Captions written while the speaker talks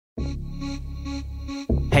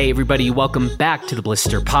Hey everybody, welcome back to the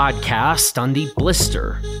Blister Podcast on the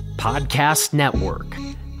Blister Podcast Network.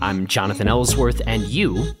 I'm Jonathan Ellsworth, and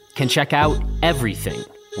you can check out everything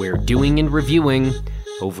we're doing and reviewing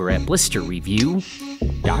over at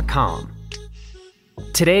blisterreview.com.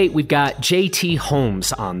 Today, we've got JT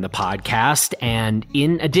Holmes on the podcast, and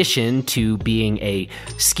in addition to being a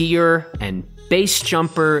skier and base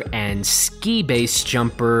jumper and ski base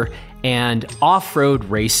jumper and off-road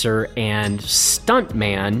racer and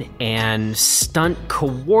stuntman and stunt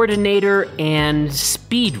coordinator and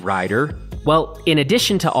speed rider, well, in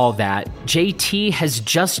addition to all that, JT has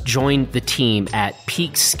just joined the team at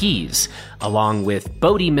Peak Skis, along with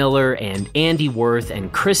Bodie Miller and Andy Worth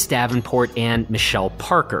and Chris Davenport and Michelle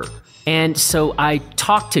Parker. And so I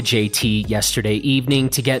talked to JT yesterday evening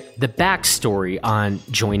to get the backstory on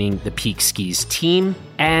joining the Peak Skis team.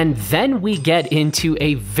 And then we get into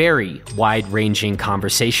a very wide-ranging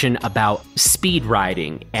conversation about speed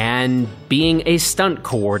riding and being a stunt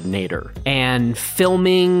coordinator and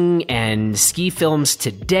filming and ski films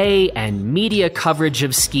today and media coverage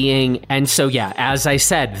of skiing. And so, yeah, as I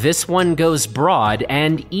said, this one goes broad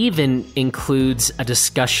and even includes a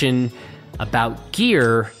discussion about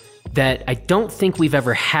gear that I don't think we've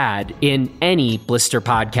ever had in any Blister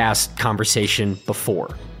Podcast conversation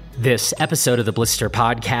before. This episode of the Blister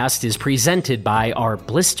Podcast is presented by our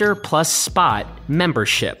Blister Plus Spot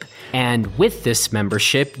membership. And with this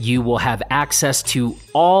membership, you will have access to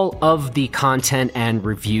all of the content and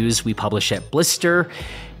reviews we publish at Blister,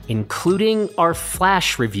 including our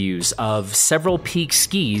flash reviews of several Peak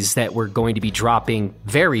skis that we're going to be dropping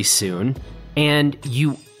very soon. And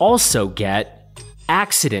you also get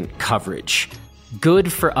accident coverage,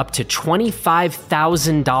 good for up to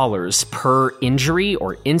 $25,000 per injury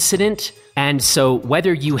or incident. And so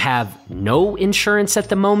whether you have no insurance at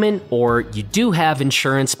the moment or you do have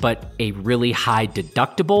insurance but a really high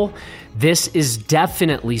deductible, this is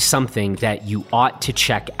definitely something that you ought to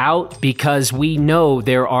check out, because we know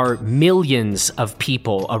there are millions of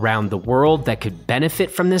people around the world that could benefit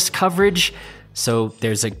from this coverage. So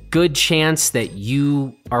there's a good chance that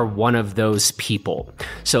you are one of those people.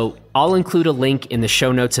 So I'll include a link in the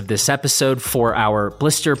show notes of this episode for our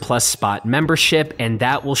Blister Plus Spot membership, and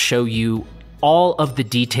that will show you all of the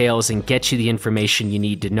details and get you the information you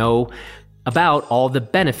need to know about all the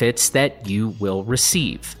benefits that you will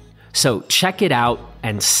receive. So check it out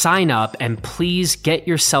and sign up, and please get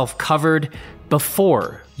yourself covered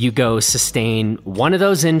before you go sustain one of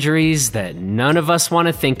those injuries that none of us want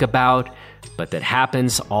to think about, but that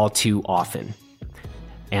happens all too often.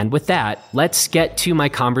 And with that, let's get to my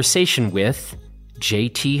conversation with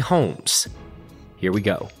JT Holmes. Here we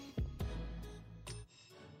go.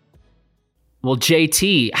 Well,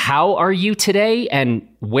 JT, how are you today, and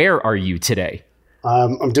where are you today?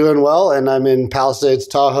 I'm doing well, and I'm in Palisades,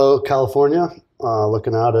 Tahoe, California,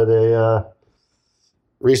 looking out at a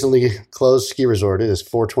recently closed ski resort. It is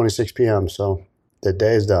 4:26 p.m., so the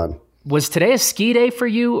day is done. Was today a ski day for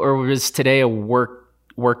you, or was today a work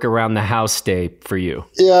around the house day for you?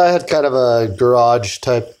 Yeah, I had kind of a garage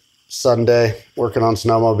type Sunday, working on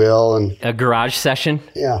snowmobile and a garage session.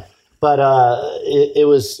 Yeah, but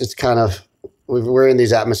it's kind of, we're in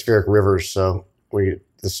these atmospheric rivers, so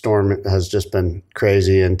the storm has just been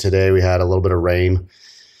crazy, and today we had a little bit of rain,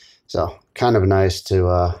 so kind of nice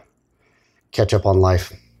to catch up on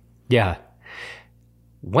life. Yeah.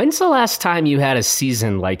 When's the last time you had a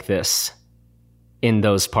season like this in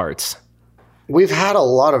those parts? We've had a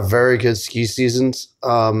lot of very good ski seasons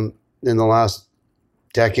in the last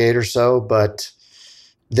decade or so, but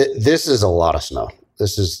this is a lot of snow.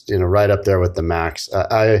 This is, right up there with the max.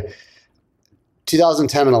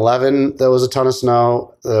 2010 and 11, there was a ton of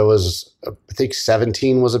snow. There was, I think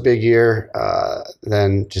 17 was a big year.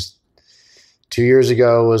 Then just 2 years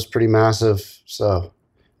ago was pretty massive. So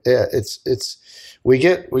yeah, we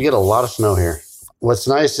get a lot of snow here. What's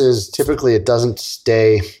nice is typically it doesn't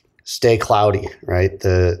stay cloudy, right?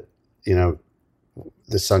 The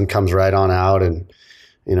sun comes right on out, and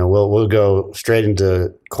we'll go straight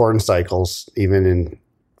into corn cycles even in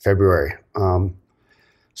February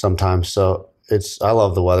sometimes. So I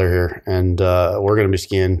love the weather here, and we're going to be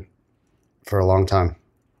skiing for a long time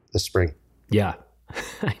this spring. Yeah,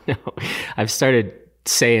 I know. I've started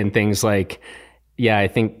saying things like, yeah, I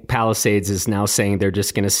think Palisades is now saying they're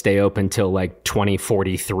just going to stay open till like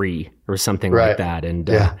 2043 or something like that. And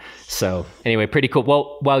so anyway, pretty cool.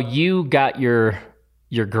 Well, while you got your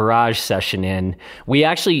garage session in, we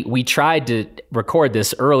tried to record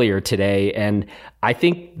this earlier today, and I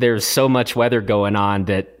think there's so much weather going on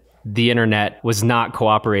that the internet was not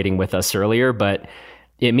cooperating with us earlier, but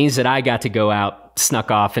it means that I got to go out,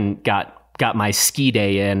 snuck off, and got got my ski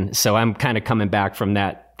day in. So I'm kind of coming back from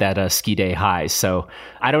that ski day high. So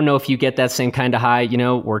I don't know if you get that same kind of high,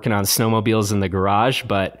 working on snowmobiles in the garage,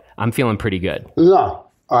 but I'm feeling pretty good. No,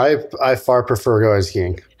 I far prefer going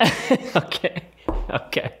skiing.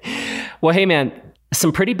 Okay. Well, hey man,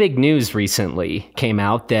 some pretty big news recently came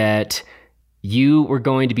out that you were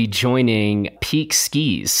going to be joining Peak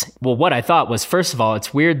Skis. Well, what I thought was, first of all,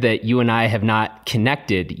 it's weird that you and I have not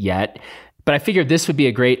connected yet, but I figured this would be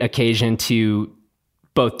a great occasion to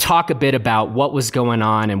both talk a bit about what was going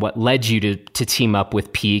on and what led you to team up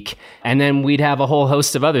with Peak, and then we'd have a whole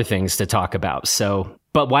host of other things to talk about.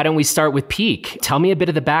 But why don't we start with Peak? Tell me a bit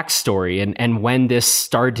of the backstory and when this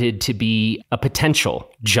started to be a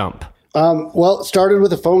potential jump. Well, it started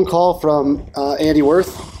with a phone call from Andy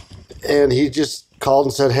Worth, and he just called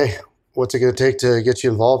and said, "Hey, what's it going to take to get you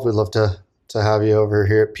involved? We'd love to have you over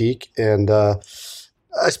here at Peak." And I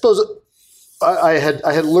suppose I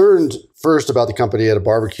had learned first about the company at a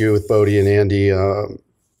barbecue with Bodie and Andy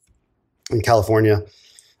in California,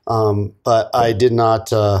 but I did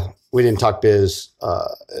not. We didn't talk biz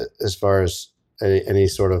as far as any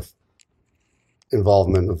sort of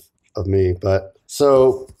involvement of me. But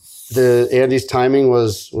so Andy's timing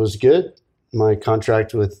was good. My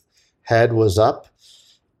contract with Head was up,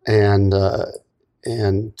 and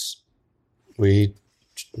we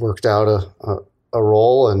worked out a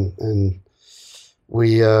role, and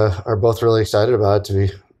we are both really excited about it to be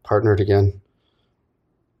partnered again.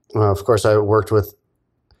 Of course, I worked with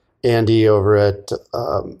Andy over at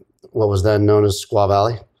what was then known as Squaw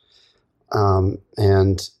Valley,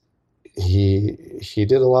 and he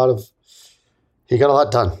got a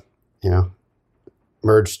lot done.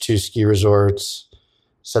 Merged two ski resorts,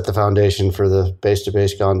 set the foundation for the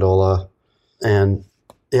base-to-base gondola, and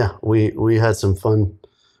yeah, we had some fun.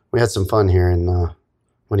 We had some fun here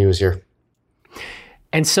when he was here.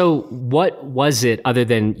 And so what was it, other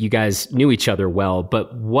than you guys knew each other well,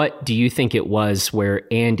 but what do you think it was where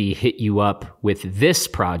Andy hit you up with this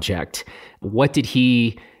project? What did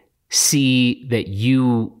he see that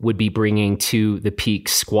you would be bringing to the Peak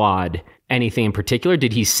squad? Anything in particular?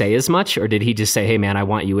 Did he say as much, or did he just say, "Hey man, I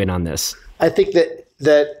want you in on this"? I think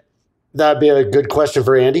that'd be a good question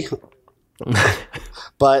for Andy.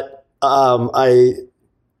 But I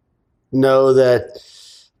know that,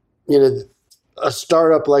 a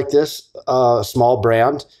startup like this, a small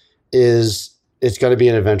brand, it's going to be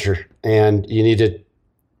an adventure, and you need to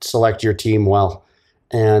select your team well.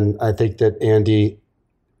 And I think that Andy,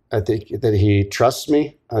 he trusts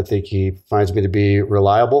me. I think he finds me to be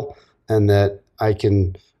reliable, and that I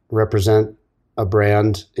can represent a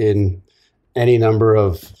brand in any number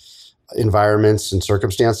of environments and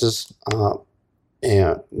circumstances,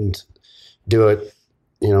 and do it,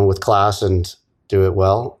 with class and do it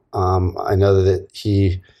well. I know that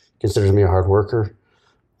he considers me a hard worker,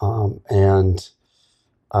 and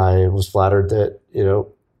I was flattered that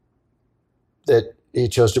that he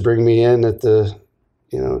chose to bring me in at the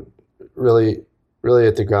really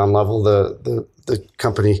at the ground level. The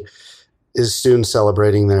company is soon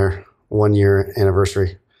celebrating their 1-year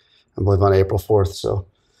anniversary, I believe on April 4th. So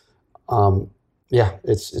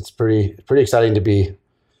it's pretty exciting to be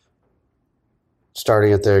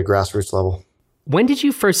starting at the grassroots level. When did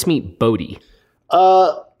you first meet Bodie?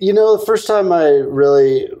 The first time I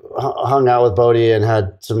really hung out with Bodie and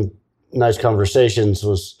had some nice conversations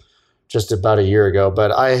was just about a year ago.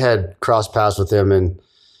 But I had crossed paths with him in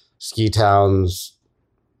ski towns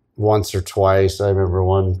once or twice. I remember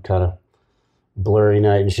one kind of blurry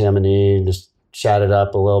night in Chamonix, and just chatted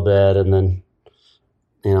up a little bit, and then,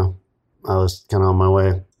 I was kind of on my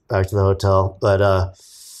way back to the hotel. But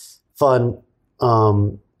fun.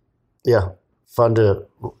 Fun to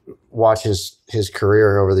watch his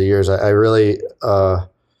career over the years. I really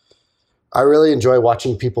enjoy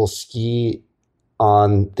watching people ski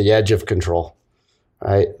on the edge of control,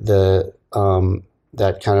 right? That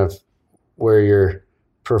kind of where you're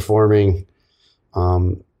performing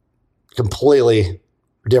completely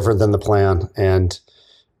different than the plan, and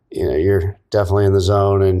you're definitely in the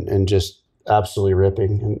zone and just absolutely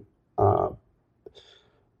ripping. And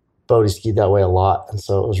Bodie skied that way a lot, and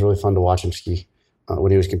so it was really fun to watch him ski when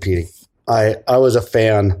he was competing. I was a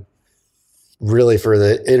fan really for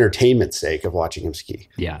the entertainment sake of watching him ski.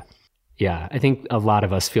 Yeah. I think a lot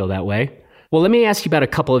of us feel that way. Well, let me ask you about a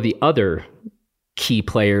couple of the other key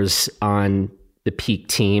players on the Peak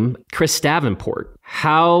team. Chris Davenport.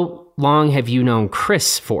 How long have you known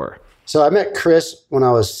Chris for? So I met Chris when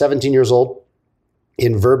I was 17 years old.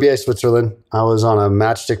 In Verbier, Switzerland. I was on a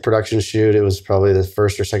matchstick production shoot. It was probably the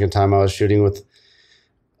first or second time I was shooting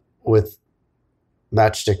with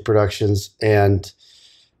matchstick productions. And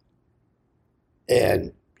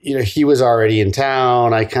and he was already in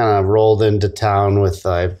town. I kind of rolled into town with,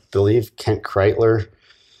 I believe, Kent Kreitler,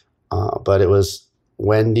 but it was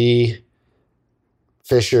Wendy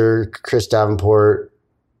Fisher, Chris Davenport,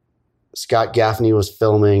 Scott Gaffney was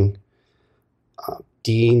filming,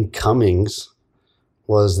 Dean Cummings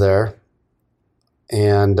was there,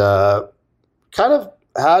 and kind of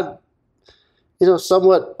had,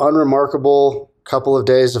 somewhat unremarkable couple of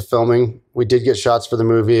days of filming. We did get shots for the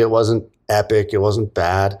movie. It wasn't epic. It wasn't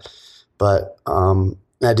bad, but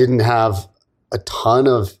I didn't have a ton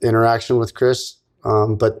of interaction with Chris,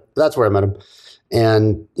 but that's where I met him.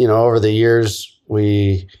 And, over the years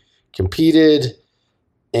we competed,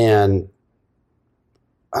 and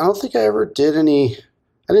I don't think I ever did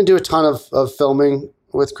I didn't do a ton of filming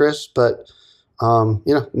with Chris, but,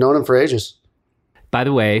 known him for ages. By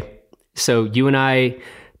the way, so you and I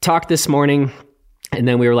talked this morning, and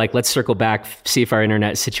then we were like, let's circle back, see if our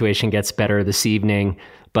internet situation gets better this evening.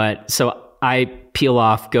 But so I peel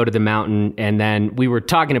off, go to the mountain, and then we were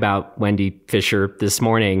talking about Wendy Fisher this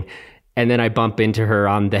morning, and then I bump into her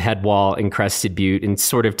on the head wall in Crested Butte in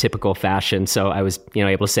sort of typical fashion. So I was,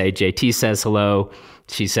 able to say, JT says hello.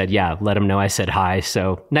 She said, yeah, let him know I said hi.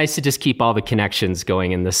 So nice to just keep all the connections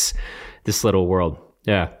going in this little world.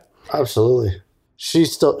 Yeah. Absolutely. She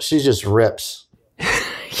just rips.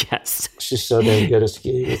 Yes. She's so damn good at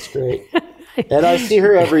skiing. It's great. And I see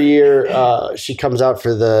her every year. She comes out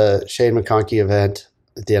for the Shane McConkey event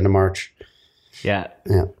at the end of March. Yeah.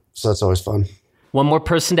 Yeah. So that's always fun. One more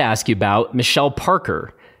person to ask you about, Michelle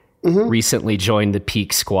Parker. Recently joined the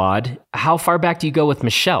Peak Squad. How far back do you go with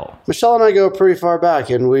Michelle? Michelle and I go pretty far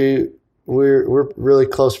back, and we're really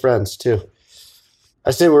close friends too.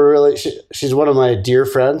 I say she's one of my dear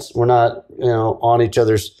friends. We're not, on each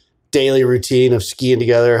other's daily routine of skiing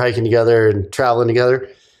together, hiking together, and traveling together.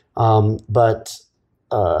 But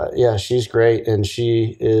she's great, and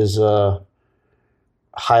she is a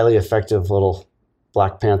highly effective little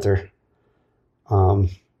Black Panther.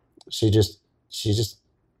 She just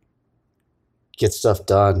gets stuff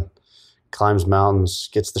done, climbs mountains,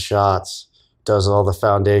 gets the shots, does all the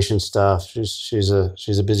foundation stuff. She's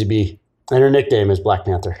a busy bee, and her nickname is Black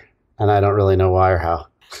Panther, and I don't really know why or how.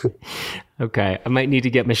 Okay, I might need to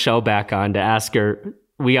get Michelle back on to ask her.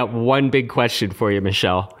 We got one big question for you,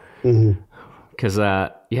 Michelle, because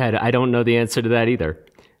I don't know the answer to that either.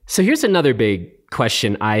 So here's another big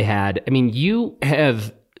question I had. I mean, you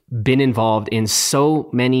have been involved in so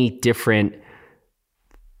many different,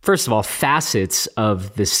 first of all, facets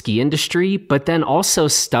of the ski industry, but then also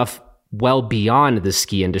stuff well beyond the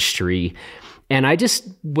ski industry. And I just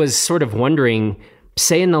was sort of wondering,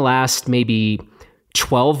 say in the last maybe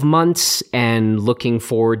 12 months and looking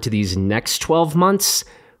forward to these next 12 months,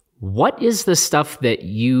 what is the stuff that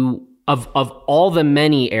you, of all the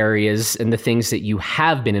many areas and the things that you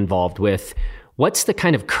have been involved with, what's the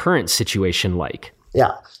kind of current situation like?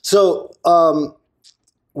 Yeah. So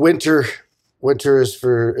winter is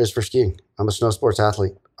for skiing. I'm a snow sports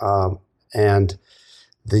athlete. And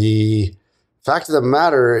the fact of the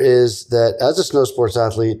matter is that as a snow sports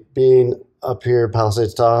athlete, being up here at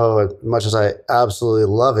Palisades Tahoe, as much as I absolutely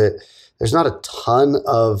love it, there's not a ton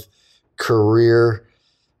of career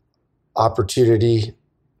opportunity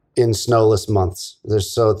in snowless months.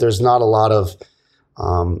 There's not a lot of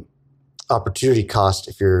opportunity cost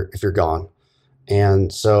if you're gone.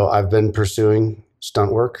 And so I've been pursuing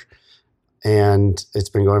stunt work, and it's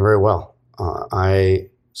been going very well. I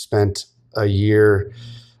spent a year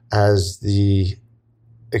as the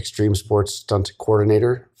extreme sports stunt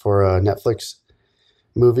coordinator for a Netflix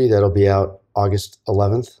movie that'll be out August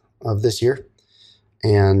 11th of this year.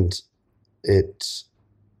 And it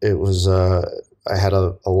was, I had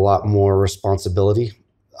a lot more responsibility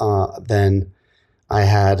than I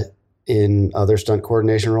had in other stunt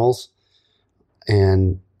coordination roles.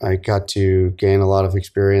 And I got to gain a lot of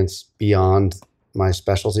experience beyond my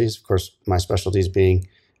specialties. Of course, my specialties being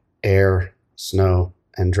air, snow,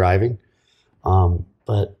 and driving.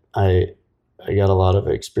 But I got a lot of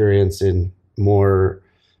experience in more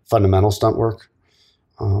fundamental stunt work.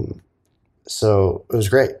 So it was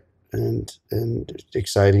great and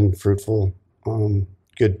exciting, fruitful,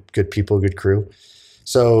 good people, good crew.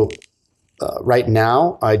 So right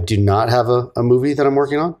now, I do not have a movie that I'm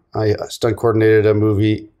working on. I stunt coordinated a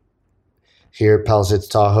movie here at Palisades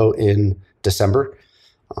Tahoe in December.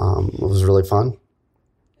 It was really fun.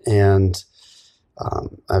 And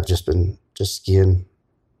I've just been skiing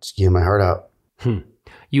my heart out.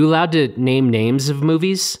 You allowed to name names of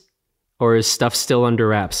movies, or is stuff still under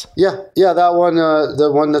wraps? Yeah, that one,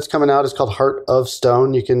 the one that's coming out is called Heart of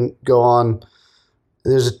Stone. You can go on,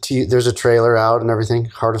 there's a trailer out and everything,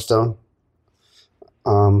 Heart of Stone.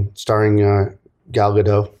 starring Gal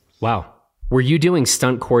Gadot. Wow. Were you doing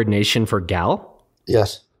stunt coordination for Gal?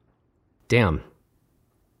 Yes. Damn.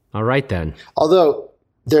 All right then. Although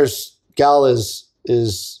Gal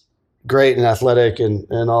is great and athletic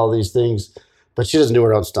and all these things, but she doesn't do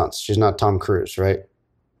her own stunts. She's not Tom Cruise, right?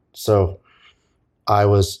 So I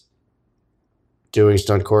was doing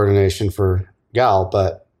stunt coordination for Gal,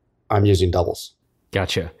 but I'm using doubles.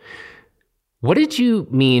 Gotcha. What did you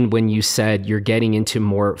mean when you said you're getting into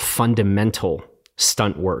more fundamental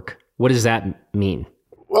stunt work? What does that mean?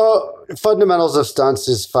 Well, fundamentals of stunts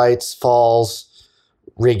is fights, falls,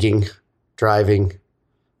 rigging, driving.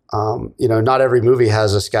 Not every movie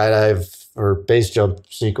has a skydive or base jump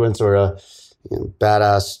sequence or a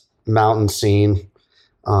badass mountain scene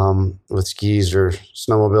with skis or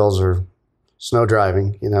snowmobiles or snow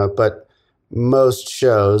driving, but most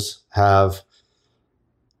shows have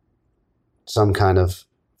some kind of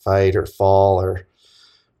fight or fall or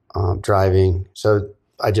driving. So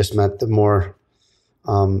I just meant the more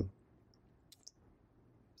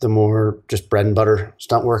just bread and butter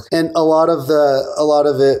stunt work. And a lot of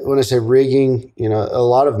it, when I say rigging, a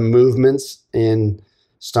lot of movements in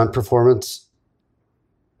stunt performance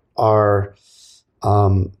are,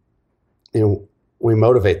 we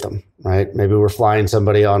motivate them, right? Maybe we're flying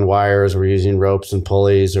somebody on wires, we're using ropes and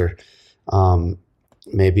pulleys, or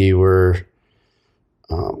maybe we're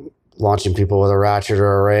launching people with a ratchet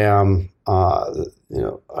or a ram.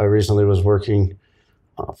 I recently was working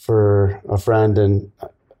for a friend and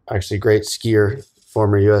actually great skier,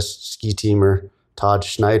 former U.S. ski teamer, Todd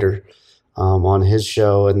Schneider, on his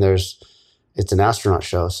show. And it's an astronaut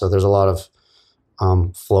show. So there's a lot of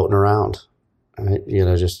floating around, right? Maybe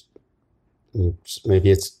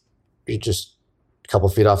you're just a couple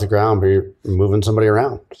feet off the ground, but you're moving somebody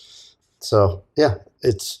around. So yeah,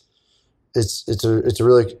 it's a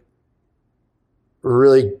really,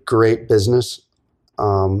 really great business.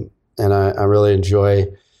 And I really enjoy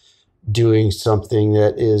doing something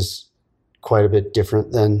that is quite a bit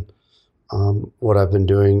different than what I've been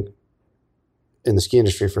doing in the ski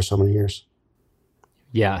industry for so many years.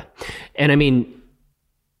 Yeah. And I mean,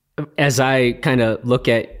 as I kind of look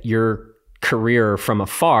at your career from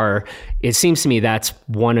afar, it seems to me that's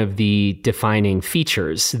one of the defining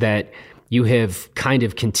features, that you have kind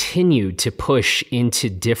of continued to push into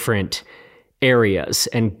different areas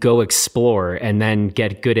and go explore and then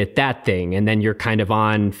get good at that thing. And then you're kind of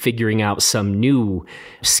on figuring out some new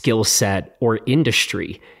skill set or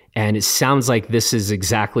industry. And it sounds like this is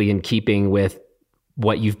exactly in keeping with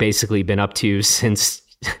what you've basically been up to since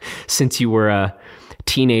you were a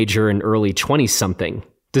teenager and early 20-something.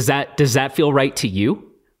 Does that feel right to you?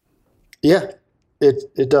 Yeah,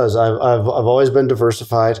 it does. I've always been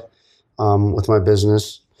diversified with my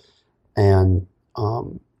business, and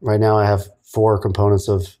right now I have 4 components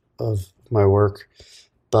of my work.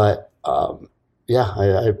 But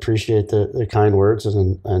I appreciate the kind words,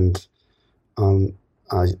 and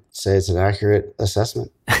I say it's an accurate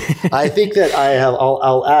assessment. I think that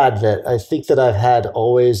I'll add that I think that I've had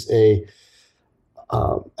always a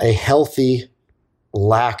healthy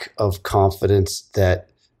lack of confidence that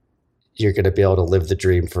you're going to be able to live the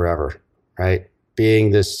dream forever, right?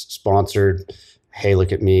 Being this sponsored, hey,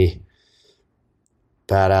 look at me,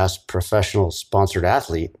 badass professional sponsored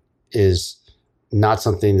athlete is not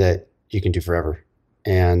something that you can do forever.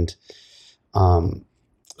 And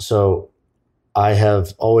so I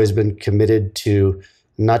have always been committed to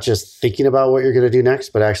not just thinking about what you're going to do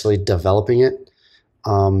next, but actually developing it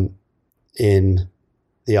in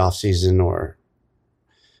the off season or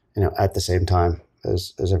at the same time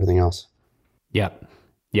as everything else. Yep.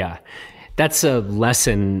 Yeah. That's a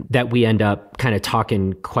lesson that we end up kind of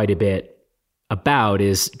talking quite a bit about,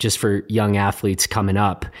 is just for young athletes coming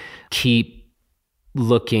up, keep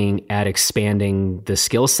looking at expanding the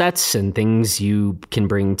skill sets and things you can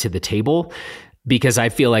bring to the table, because I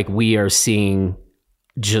feel like we are seeing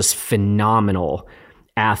just phenomenal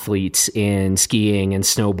athletes in skiing and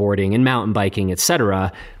snowboarding and mountain biking, et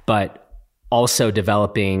cetera, but also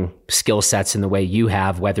developing skill sets in the way you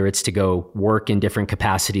have, whether it's to go work in different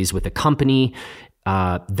capacities with a company.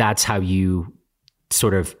 That's how you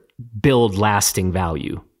sort of build lasting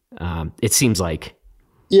value. It seems like.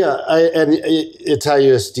 Yeah. And it's how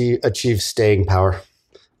you achieve staying power.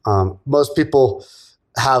 Most people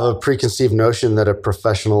have a preconceived notion that a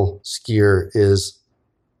professional skier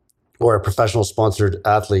or a professional sponsored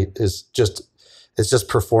athlete is just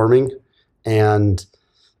performing, and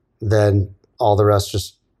then all the rest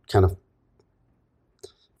just kind of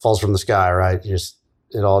falls from the sky, right?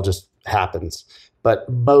 It all just happens. But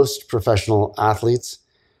most professional athletes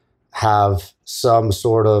have some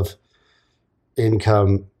sort of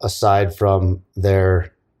income aside from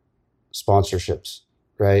their sponsorships,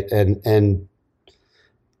 right? And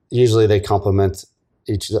usually they complement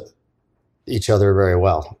each other very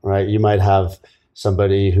well, right? You might have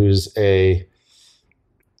somebody who's a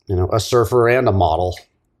surfer and a model,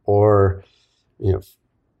 or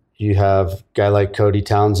you have a guy like Cody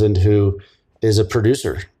Townsend who is a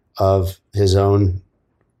producer of his own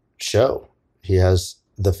show. He has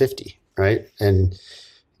the 50, right? And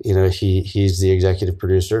he's the executive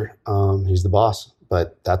producer. He's the boss,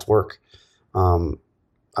 but that's work.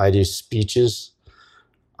 I do speeches,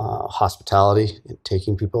 hospitality,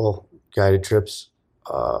 taking people, guided trips,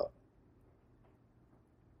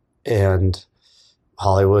 and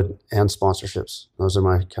Hollywood and sponsorships. Those are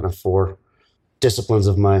my kind of 4 disciplines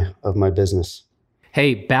of my business.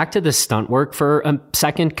 Hey, back to the stunt work for a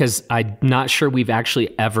second, because I'm not sure we've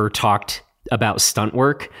actually ever talked about stunt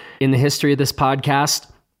work in the history of this podcast.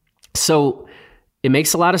 So it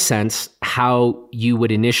makes a lot of sense how you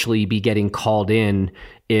would initially be getting called in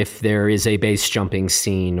if there is a base jumping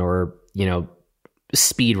scene or,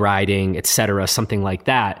 speed iding, et cetera, something like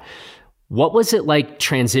that. What was it like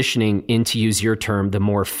transitioning into, use your term, the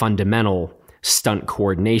more fundamental stunt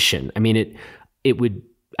coordination? I mean,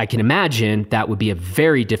 I can imagine that would be a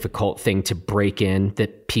very difficult thing to break in,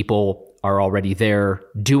 that people are already there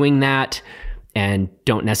doing that and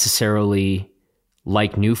don't necessarily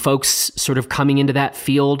like new folks sort of coming into that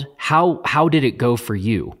field. How did it go for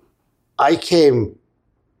you? I came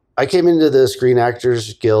into the Screen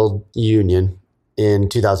Actors Guild Union in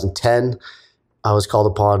 2010. I was called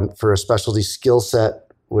upon for a specialty skill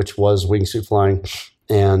set, which was wingsuit flying,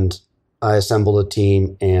 and I assembled a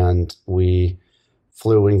team and we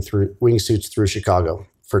flew wingsuits through Chicago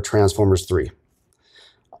for Transformers 3.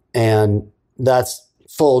 And that's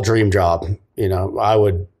full dream job. I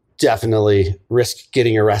would definitely risk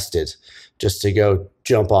getting arrested just to go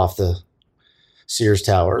jump off the Sears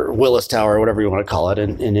Tower or Willis Tower, or whatever you want to call it.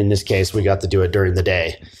 And in this case, we got to do it during the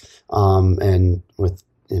day. And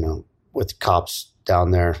with cops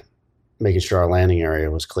down there making sure our landing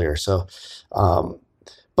area was clear. So,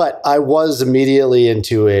 but I was immediately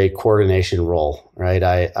into a coordination role, right?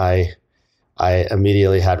 I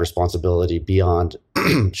immediately had responsibility beyond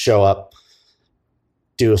show up,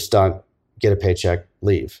 do a stunt, get a paycheck,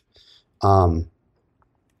 leave.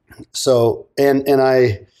 So, and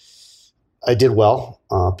I did well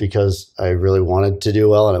because I really wanted to do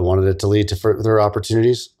well and I wanted it to lead to further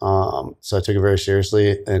opportunities. So I took it very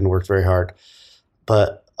seriously and worked very hard.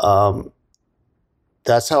 But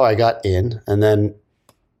that's how I got in. And then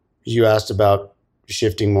you asked about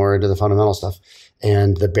shifting more into the fundamental stuff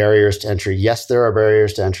and the barriers to entry. Yes, there are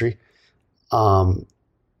barriers to entry.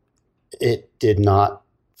 It did not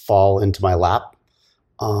fall into my lap.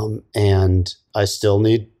 And I still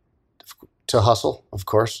need to hustle, of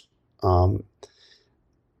course. But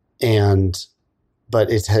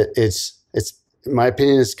it's in my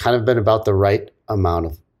opinion, it's kind of been about the right amount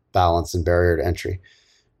of balance and barrier to entry.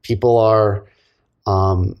 People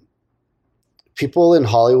in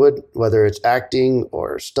Hollywood, whether it's acting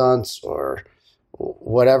or stunts or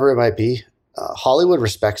whatever it might be, Hollywood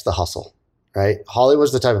respects the hustle, right?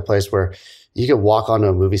 Hollywood's the type of place where you could walk onto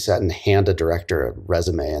a movie set and hand a director a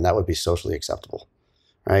resume and that would be socially acceptable,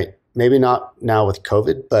 right? Maybe not now with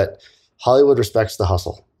COVID, but Hollywood respects the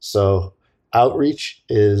hustle. So outreach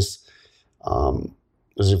is a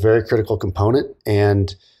very critical component.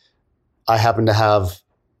 And I happen to have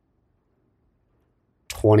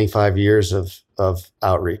 25 years of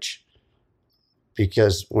outreach,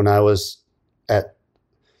 because when I was at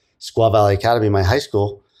Squaw Valley Academy, my high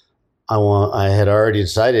school, I had already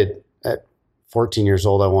decided at 14 years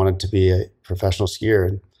old I wanted to be a professional skier,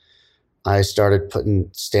 and I started putting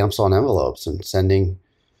stamps on envelopes and sending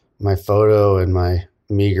my photo and my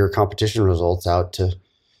meager competition results out to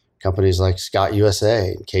companies like Scott USA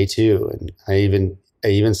and K2, and I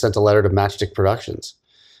even sent a letter to Matchstick Productions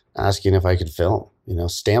asking if I could film.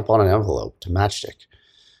 Stamp on an envelope to Matchstick,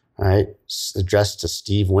 right? Addressed to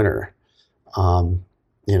Steve Winter, and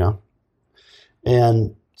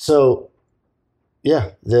so,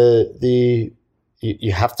 yeah,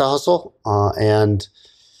 you have to hustle, and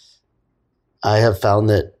I have found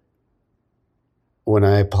that when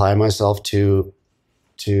I apply myself to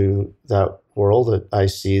that world, that I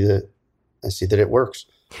see that it works.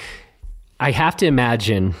 I have to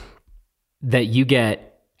imagine that you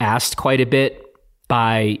get asked quite a bit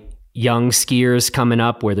by young skiers coming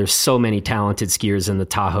up, where there's so many talented skiers in the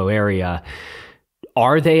Tahoe area.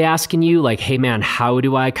 Are they asking you like, hey man, how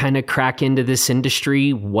do I kind of crack into this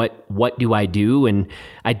industry? What do I do? And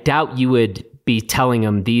I doubt you would be telling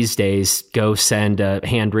them these days, go send a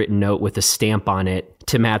handwritten note with a stamp on it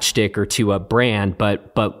to Matchstick or to a brand.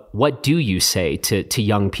 But what do you say to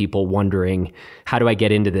young people wondering, how do I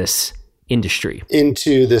get into this industry?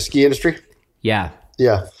 Into the ski industry? Yeah.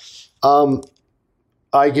 Yeah.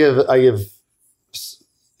 I give,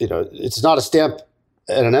 it's not a stamp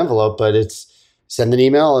and an envelope, but it's send an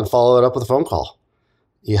email and follow it up with a phone call.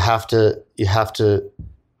 You have to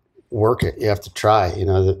work it. You have to try,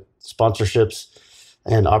 the sponsorships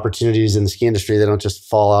and opportunities in the ski industry. They don't just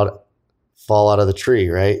fall out of the tree,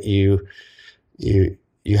 right? You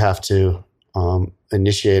have to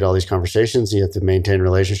initiate all these conversations. You have to maintain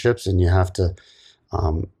relationships, and you have to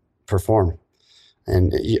perform.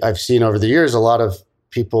 And I've seen over the years a lot of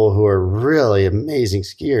people who are really amazing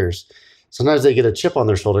skiers. Sometimes they get a chip on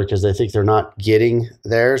their shoulder because they think they're not getting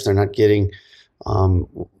theirs. They're not getting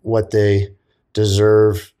what they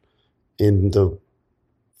deserve in the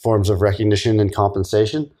forms of recognition and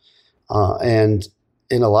compensation. And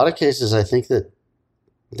in a lot of cases, I think that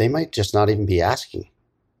they might just not even be asking,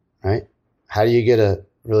 right? How do you get a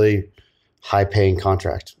really high-paying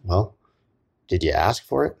contract? Well, did you ask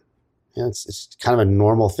for it? It's kind of a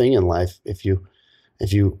normal thing in life. If you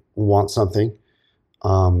want something,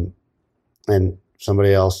 and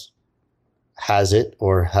somebody else has it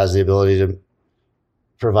or has the ability to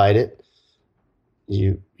provide it,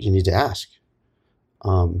 you need to ask.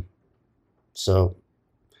 So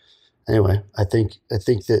anyway, I think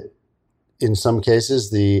that in some cases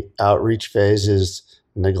the outreach phase is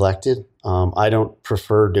neglected. I don't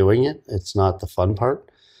prefer doing it. It's not the fun part.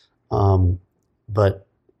 But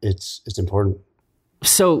it's important.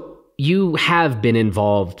 So you have been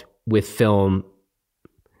involved with film.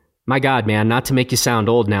 My God, man, not to make you sound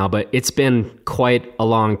old now, but it's been quite a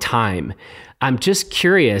long time. I'm just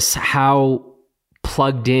curious how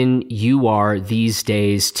plugged in you are these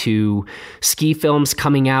days to ski films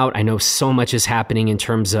coming out. I know so much is happening in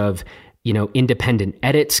terms of, independent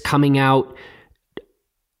edits coming out.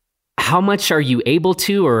 How much are you able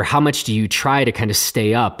to, or how much do you try to kind of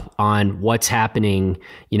stay up on what's happening,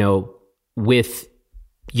 with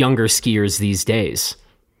younger skiers these days?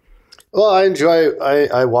 Well,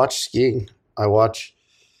 I watch skiing. I watch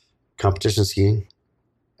competition skiing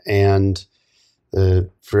and the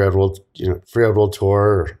Freeride World Tour,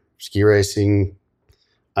 or ski racing.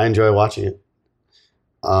 I enjoy watching it.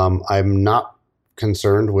 I'm not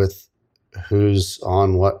concerned with who's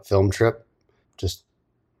on what film trip. Just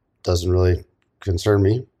doesn't really concern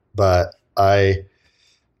me. But I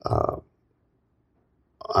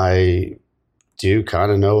do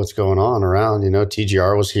kind of know what's going on around.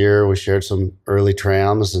 TGR was here. We shared some early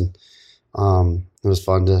trams, and it was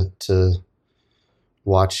fun to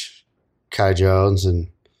watch Kai Jones and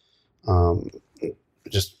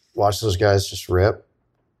just watch those guys just rip.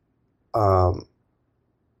 And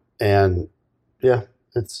yeah,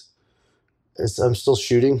 it's I'm still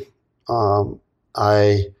shooting.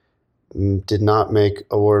 I did not make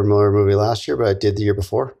a Warren Miller movie last year, but I did the year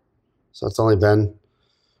before. So it's only been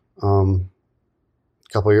a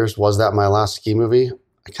couple of years. Was that my last ski movie?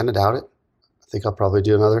 I kind of doubt it. I think I'll probably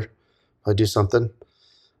do another. I'll do something.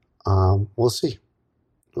 We'll see.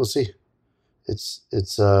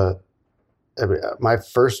 It's my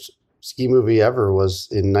first ski movie ever was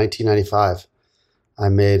in 1995. I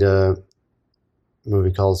made a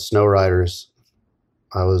movie called Snow Riders.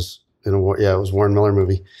 I was in it was a Warren Miller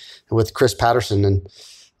movie with Chris Patterson, and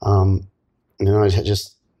I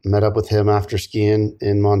just met up with him after skiing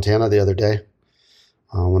in Montana the other day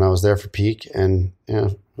when I was there for Peak, and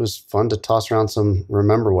it was fun to toss around some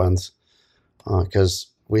remember ones because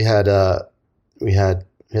we had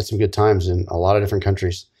some good times in a lot of different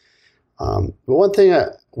countries. But one thing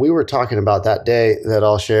we were talking about that day that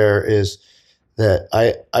I'll share is that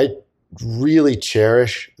I really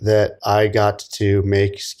cherish that I got to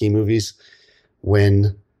make ski movies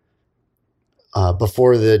when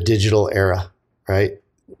before the digital era, right?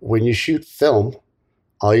 When you shoot film,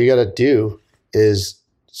 all you got to do is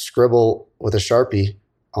scribble with a Sharpie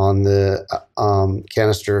on the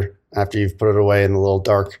canister after you've put it away in the little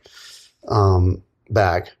dark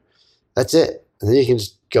bag. That's it. And then you can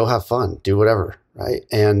just go have fun, do whatever, right?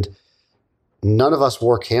 And none of us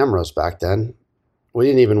wore cameras back then. We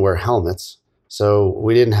didn't even wear helmets. So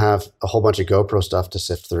we didn't have a whole bunch of GoPro stuff to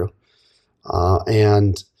sift through.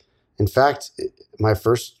 And in fact, my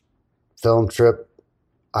first film trip,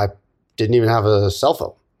 I didn't even have a cell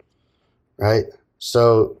phone, right?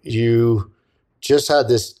 So you just had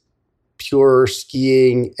this pure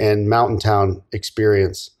skiing and mountain town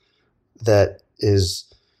experience that is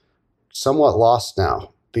somewhat lost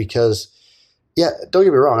now because, yeah, don't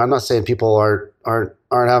get me wrong. I'm not saying people aren't aren't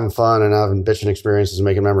having fun and having bitching experiences and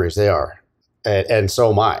making memories. They are, and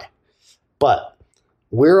so am I. But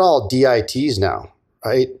we're all DITs now,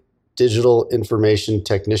 right? Digital Information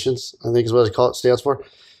Technicians, I think is what it stands for.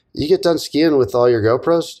 You get done skiing with all your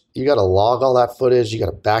GoPros, you got to log all that footage. You got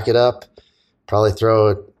to back it up, probably throw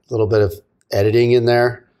a little bit of editing in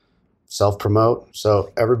there, self-promote.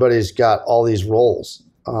 So everybody's got all these roles.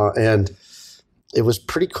 And it was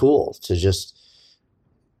pretty cool to just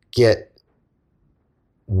get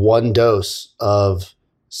one dose of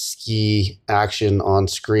ski action on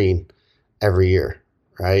screen every year,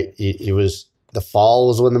 right? It was the fall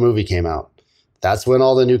was when the movie came out. That's when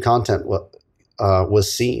all the new content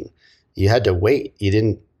was seen. You had to wait. You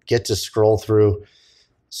didn't get to scroll through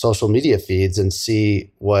social media feeds and see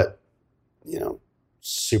what,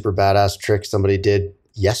 super badass trick somebody did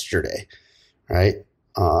yesterday, right?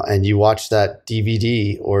 And you watch that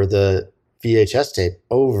DVD or the VHS tape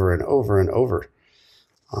over and over and over.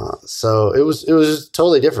 So it was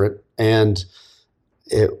totally different, and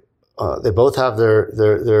they both have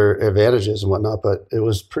their advantages and whatnot. But it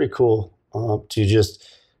was pretty cool to just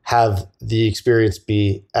have the experience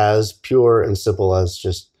be as pure and simple as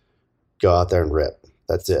just go out there and rip.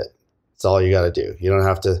 That's it. That's all you got to do. You don't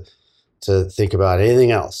have to think about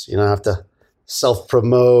anything else. You don't have to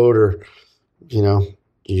self-promote or,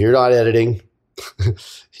 you're not editing.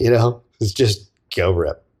 It's just go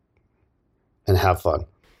rip and have fun.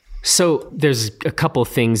 So there's a couple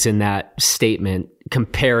things in that statement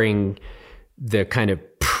comparing the kind of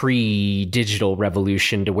pre-digital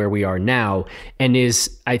revolution to where we are now. And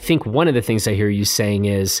I think one of the things I hear you saying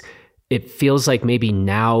is it feels like maybe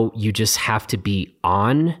now you just have to be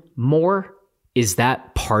on more. Is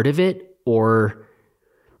that part of it? Or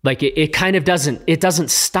like it kind of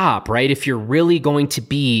doesn't stop, right? If you're really going to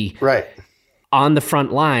be right on the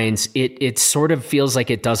front lines, it sort of feels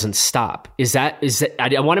like it doesn't stop. Is that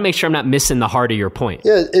I want to make sure I'm not missing the heart of your point.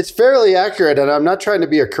 Yeah, it's fairly accurate. And I'm not trying to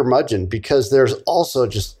be a curmudgeon, because there's also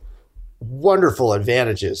just wonderful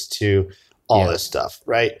advantages to all this stuff,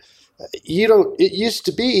 right? It used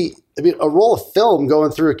to be, a roll of film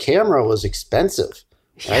going through a camera was expensive,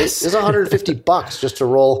 right? Yes. It was $150 just to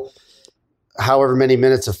roll however many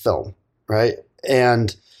minutes of film, right?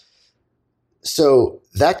 And so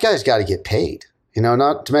that guy's got to get paid,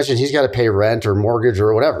 not to mention he's got to pay rent or mortgage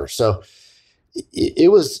or whatever. So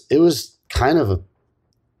it was kind of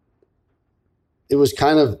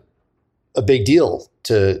a big deal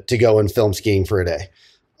to go and film skiing for a day.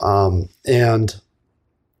 And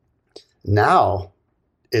now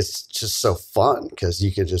it's just so fun because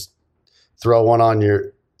you could just throw one on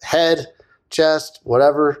your head, chest,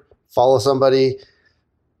 whatever, follow somebody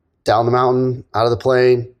down the mountain, out of the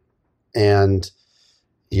plane, and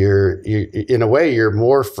you're in a way you're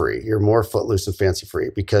more free. You're more footloose and fancy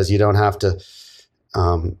free because you don't have to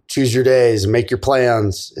choose your days and make your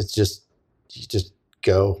plans. It's just you just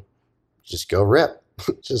go rip,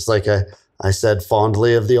 just like I said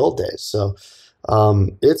fondly of the old days. So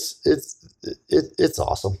it's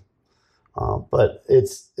awesome, but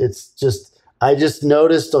it's just I just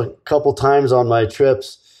noticed a couple times on my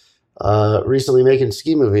trips recently making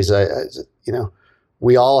ski movies.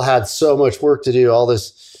 We all had so much work to do, all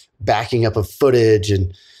this backing up of footage,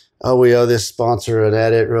 and we owe this sponsor an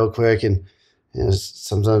edit real quick. And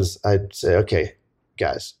sometimes I'd say, okay,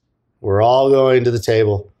 guys, we're all going to the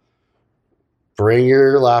table. Bring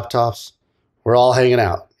your laptops. We're all hanging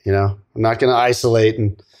out. I'm not going to isolate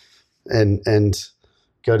and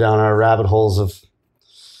go down our rabbit holes of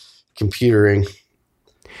computering.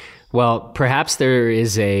 Well, perhaps there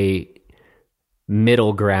is a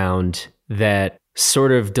middle ground that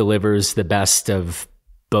sort of delivers the best of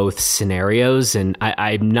both scenarios. And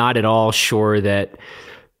I'm not at all sure that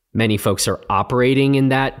many folks are operating in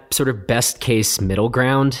that sort of best case middle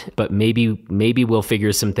ground, but maybe we'll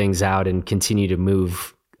figure some things out and continue to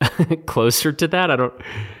move closer to that.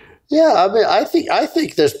 Yeah, I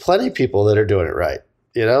think there's plenty of people that are doing it right.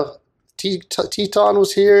 Teton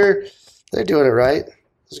was here. They're doing it right.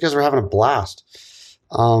 Those guys were having a blast.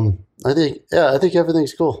 I think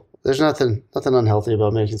everything's cool. There's nothing unhealthy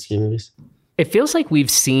about making ski movies. It feels like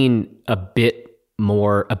we've seen a bit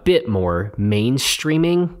more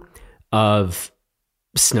mainstreaming of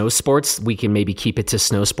snow sports. We can maybe keep it to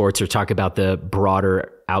snow sports or talk about the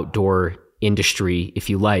broader outdoor industry if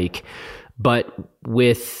you like. But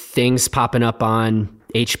with things popping up on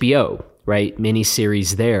HBO, right?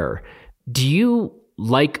 Miniseries there. Do you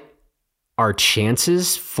like our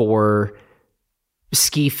chances for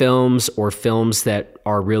ski films or films that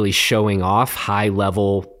are really showing off high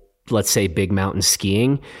level, let's say big mountain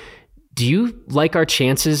skiing? Do you like our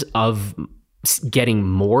chances of getting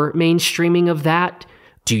more mainstreaming of that?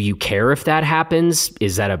 Do you care if that happens?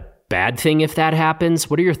 Is that a bad thing if that happens?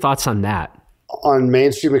 What are your thoughts on that? On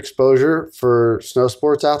mainstream exposure for snow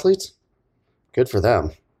sports athletes? Good for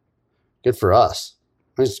them. Good for us.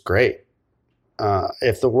 It's great.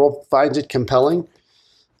 If the world finds it compelling,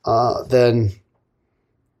 then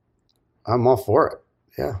I'm all for it.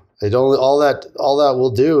 Yeah. All that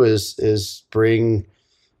will do is bring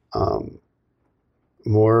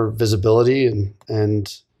more visibility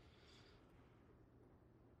and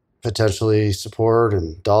potentially support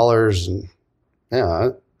and dollars, and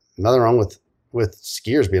nothing wrong with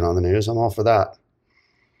skiers being on the news. I'm all for that.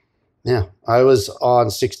 Yeah, I was on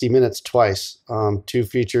 60 Minutes twice, 2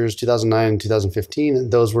 features, 2009 and 2015,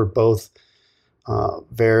 and those were both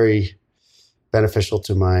very beneficial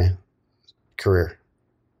to my career.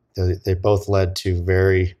 They both led to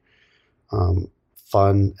very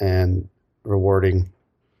fun and rewarding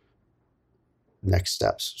next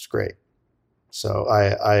steps. It's great. So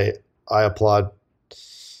I applaud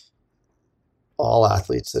all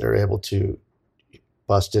athletes that are able to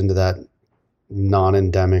bust into that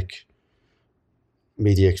non-endemic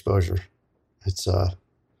media exposure. It's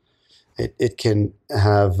it can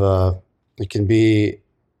be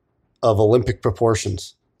of Olympic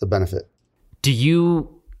proportions, the benefit. Do you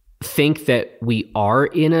think that we are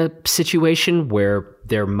in a situation where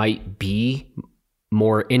there might be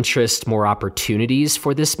more interest, more opportunities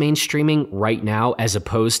for this mainstreaming right now, as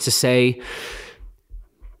opposed to, say,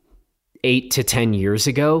 8 to 10 years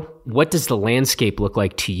ago? What does the landscape look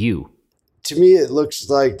like to you? To me, it looks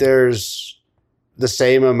like there's the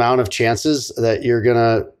same amount of chances that you're going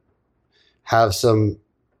to have some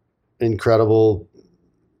incredible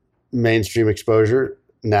mainstream exposure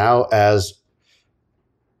now as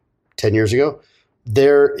 10 years ago.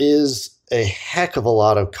 There is a heck of a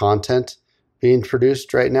lot of content being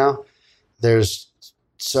produced right now. There's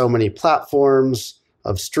so many platforms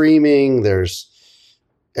of streaming.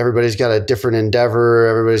 Everybody's got a different endeavor.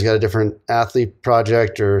 Everybody's got a different athlete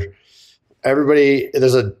project, or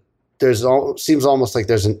seems almost like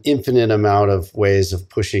there's an infinite amount of ways of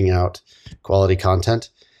pushing out quality content.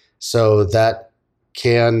 So that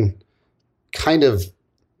can kind of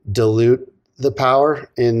dilute the power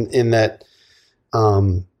in that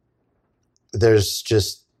there's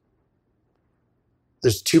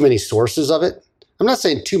too many sources of it. I'm not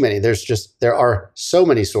saying too many. There are so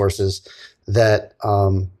many sources that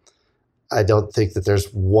I don't think that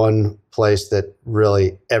there's one place that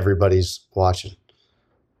really everybody's watching.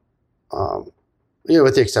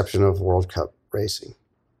 With the exception of World Cup racing,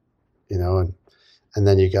 and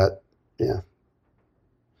then you got,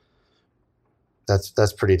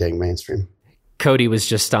 that's pretty dang mainstream. Cody was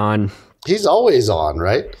just on. He's always on,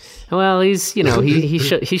 right? Well, he's,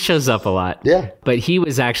 he shows up a lot. Yeah. But he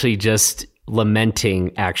was actually just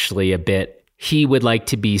lamenting a bit. He would like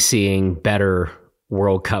to be seeing better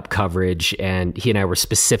World Cup coverage. And he and I were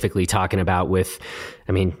specifically talking about Mikaela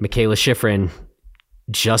Shiffrin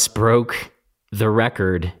just broke the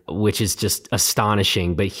record, which is just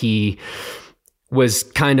astonishing. But he was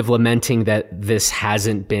kind of lamenting that this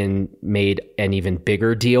hasn't been made an even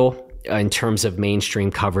bigger deal in terms of mainstream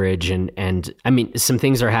coverage. And some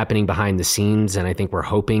things are happening behind the scenes, and I think we're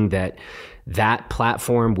hoping that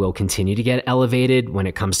platform will continue to get elevated when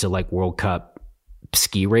it comes to like World Cup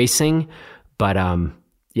ski racing. But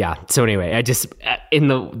so anyway, I just, in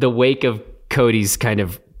the wake of Cody's kind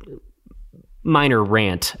of minor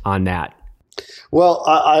rant on that. Well,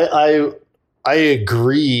 I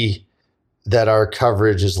agree that our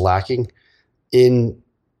coverage is lacking.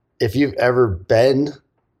 If you've ever been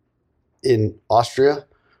in Austria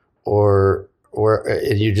or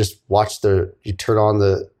you just you turn on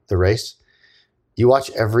the race, you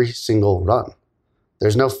watch every single run.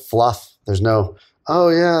 There's no fluff. There's no, oh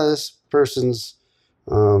yeah, this person's,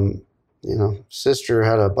 sister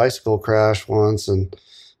had a bicycle crash once, and,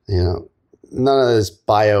 none of this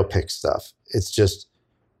biopic stuff. It's just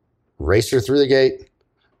racer through the gate,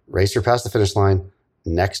 racer past the finish line,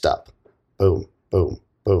 next up, boom, boom,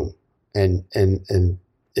 boom. And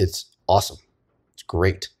it's awesome. It's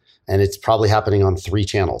great. And it's probably happening on 3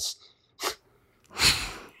 channels.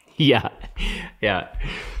 Yeah.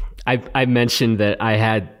 I mentioned that I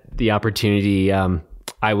had the opportunity.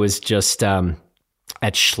 I was just at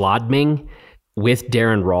Schladming with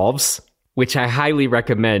Darren Rolfs, which I highly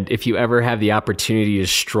recommend if you ever have the opportunity to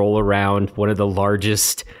stroll around one of the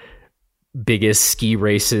largest, biggest ski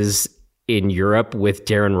races in Europe with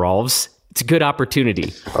Darren Rolfs. It's a good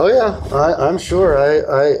opportunity. Oh yeah, I'm sure.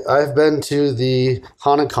 I've been to the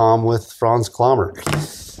Hahnenkamm with Franz Klammer.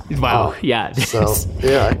 Wow. Yeah. So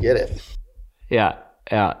yeah, I get it. Yeah.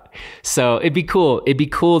 Yeah. So it'd be cool. It'd be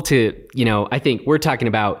cool to, I think we're talking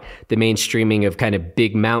about the mainstreaming of kind of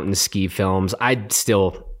big mountain ski films. I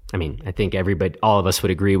think all of us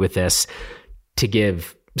would agree with this, to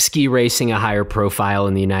give ski racing a higher profile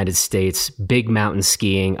in the United States, big mountain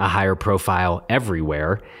skiing a higher profile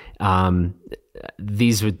everywhere.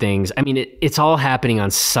 These are things, it's all happening on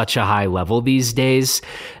such a high level these days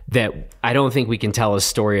that I don't think we can tell a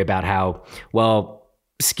story about how,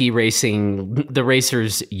 ski racing, the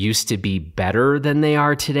racers used to be better than they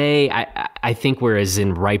are today. I think we're as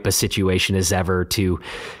in ripe a situation as ever to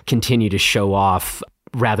continue to show off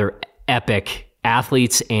rather epic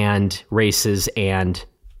athletes and races and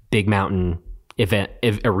big mountain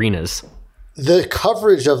arenas. The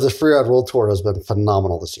coverage of the Freeride World Tour has been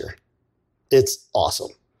phenomenal this year. It's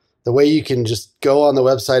awesome. The way you can just go on the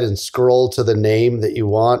website and scroll to the name that you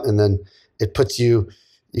want, and then it puts you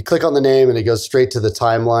click on the name and it goes straight to the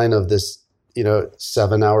timeline of this,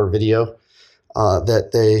 7-hour video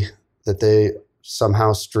that they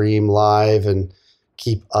somehow stream live and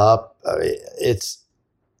keep up. It's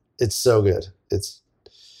so good. It's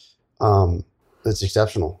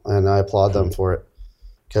exceptional, and I applaud them for it,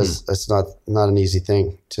 because it's not an easy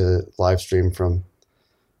thing to live stream from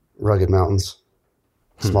rugged mountains,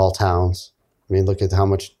 small towns. Look at how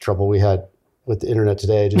much trouble we had with the internet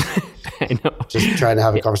today, I know. Just trying to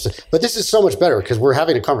have a conversation. But this is so much better because we're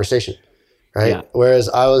having a conversation, right? Yeah. Whereas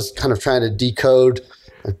I was kind of trying to decode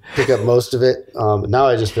and pick up most of it. Now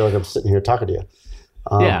I just feel like I'm sitting here talking to you.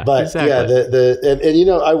 Exactly.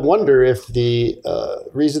 I wonder if the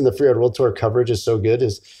reason the Freeride World Tour coverage is so good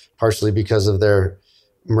is partially because of their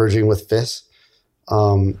merging with FIS.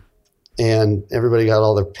 And everybody got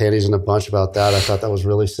all their panties in a bunch about that. I thought that was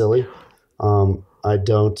really silly. I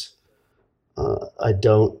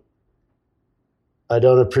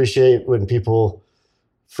don't appreciate when people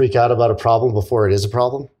freak out about a problem before it is a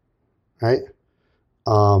problem, right?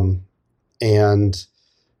 Let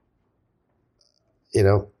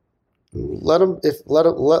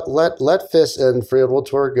FIS and Freeride World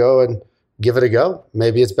Tour go and give it a go.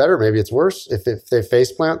 Maybe it's better, maybe it's worse. If they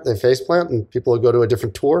faceplant, and people will go to a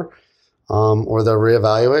different tour, or they'll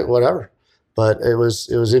reevaluate, whatever. But it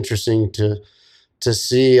was interesting to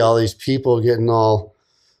see all these people getting all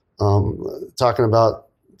talking about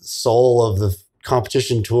the soul of the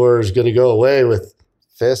competition tour is going to go away with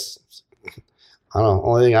FIS. I don't know.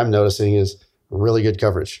 Only thing I'm noticing is really good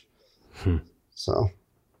coverage. So,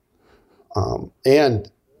 there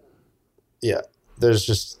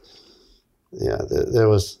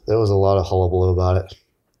was a lot of hullabaloo about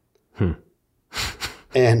it.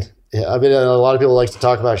 And a lot of people like to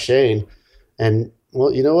talk about Shane, and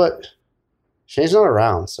well, you know what? Shane's not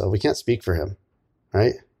around, so we can't speak for him,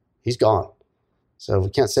 right? He's gone. So we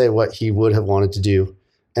can't say what he would have wanted to do.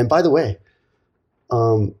 And by the way,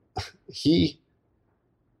 he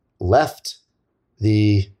left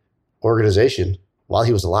the organization while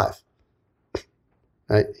he was alive,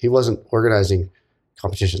 right? He wasn't organizing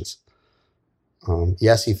competitions.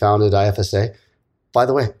 Yes, he founded IFSA. By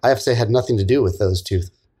the way, IFSA had nothing to do with those two,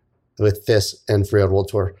 with FIS and Freeride World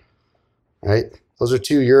Tour, right? Those are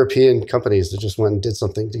two European companies that just went and did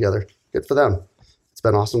something together. Good for them. It's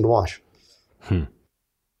been awesome to watch.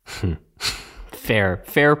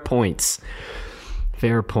 Fair points.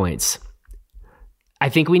 Fair points. I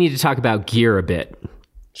think we need to talk about gear a bit.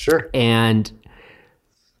 Sure. And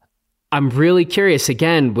I'm really curious,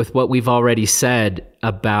 again, with what we've already said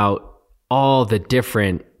about all the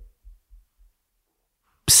different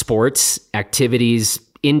sports, activities,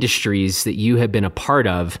 industries that you have been a part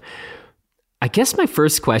of. I guess my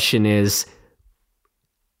first question is,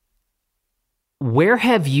 where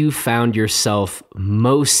have you found yourself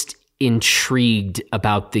most intrigued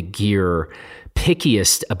about the gear,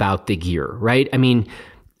 pickiest about the gear, right?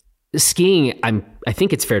 Skiing, I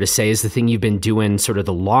think it's fair to say, is the thing you've been doing sort of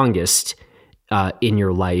the longest in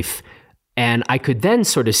your life. And I could then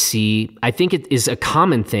sort of see, I think it is a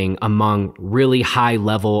common thing among really high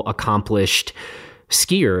level accomplished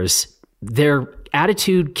skiers. Their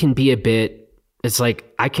attitude can be a bit, it's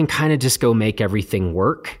like, I can kind of just go make everything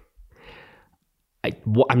work.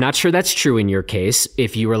 I'm not sure that's true in your case.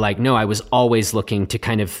 If you were like, no, I was always looking to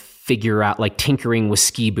kind of figure out, like tinkering with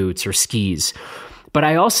ski boots or skis. But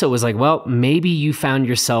I also was like, well, maybe you found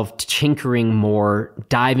yourself tinkering more,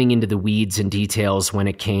 diving into the weeds and details when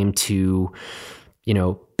it came to,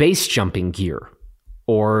 base jumping gear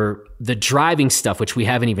or the driving stuff, which we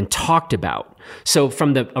haven't even talked about. So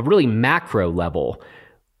from a really macro level,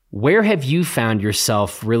 where have you found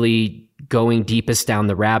yourself really going deepest down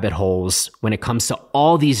the rabbit holes when it comes to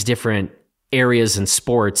all these different areas and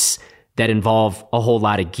sports that involve a whole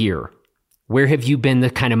lot of gear? Where have you been the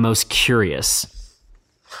kind of most curious?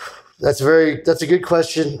 That's a good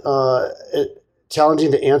question.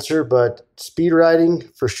 Challenging to answer, but speed riding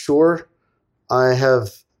for sure.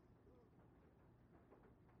 I've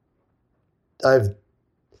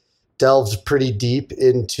delved pretty deep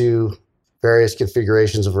into various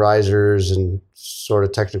configurations of risers and sort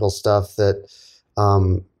of technical stuff that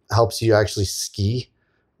helps you actually ski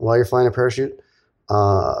while you're flying a parachute.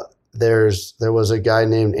 There was a guy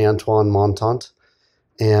named Antoine Montant,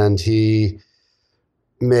 and he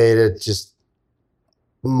made a just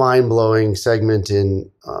mind-blowing segment in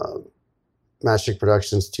Matchstick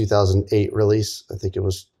Productions' 2008 release. I think it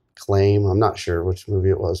was Claim. I'm not sure which movie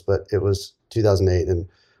it was, but it was 2008, and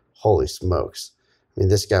holy smokes. I mean,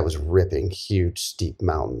 this guy was ripping huge, steep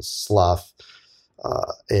mountains, slough,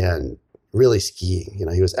 and really skiing. You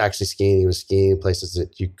know, he was actually skiing. He was skiing in places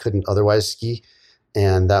that you couldn't otherwise ski.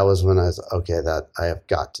 And that was when I was, okay, that I have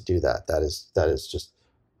got to do that. That is just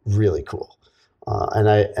really cool. And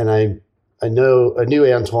I knew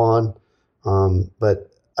Antoine,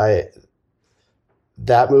 but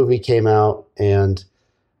that movie came out, and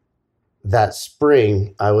that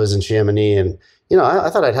spring I was in Chamonix, and you know, I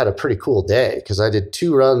thought I'd had a pretty cool day because I did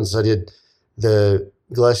 2 runs. I did the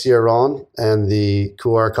Glacier Rond and the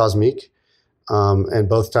Couloir Cosmique, and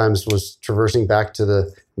both times was traversing back to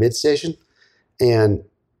the mid station. And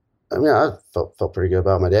I mean, I felt pretty good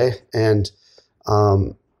about my day. And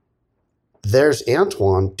there's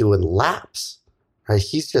Antoine doing laps, right?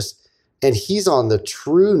 He's on the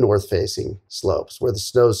true north-facing slopes where the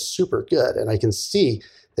snow's super good, and I can see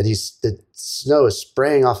that the snow is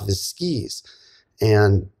spraying off of his skis,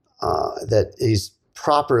 and that he's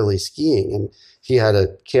properly skiing. And he had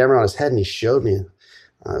a camera on his head, and he showed me.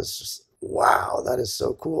 I was just, wow, that is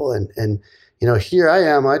so cool. And you know, here I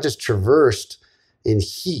am. I just traversed in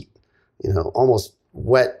heat, you know, almost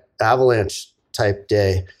wet avalanche type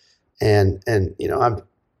day. And you know, I'm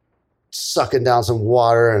sucking down some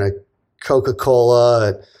water and a Coca-Cola,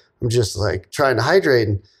 and I'm just like trying to hydrate.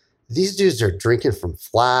 And these dudes are drinking from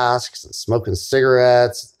flasks and smoking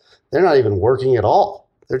cigarettes. They're not even working at all.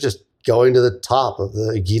 They're just going to the top of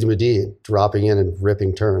the Guy de Midi and dropping in and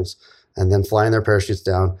ripping turns, and then flying their parachutes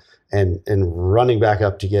down and running back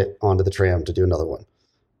up to get onto the tram to do another one.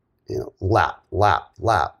 You know, lap.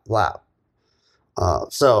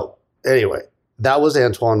 So anyway, that was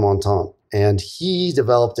Antoine Montant, and he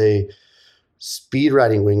developed a speed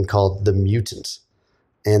riding wing called the Mutant.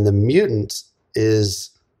 And the Mutant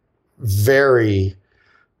is very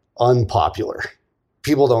unpopular.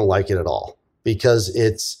 People don't like it at all because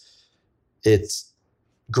it's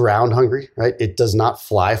ground hungry, right? It does not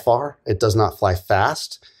fly far. It does not fly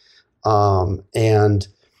fast. And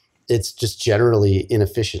it's just generally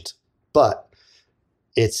inefficient, but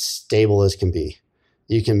it's stable as can be.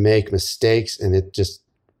 You can make mistakes and it just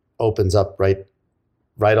opens up right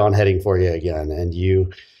on heading for you again. And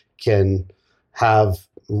you can have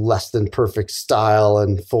less than perfect style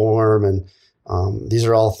and form. And these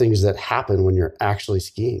are all things that happen when you're actually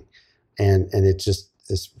skiing. And it's just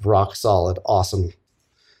this rock solid, awesome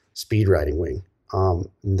speed riding wing.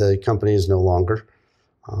 The company is no longer,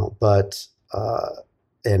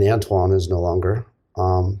 and Antoine is no longer.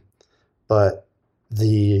 But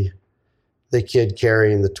the kid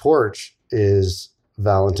carrying the torch is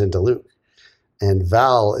Valentin Deluc. And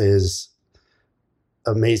Val is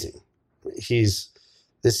amazing. He's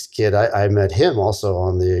this kid. I met him also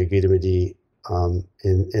on the Guy de Midi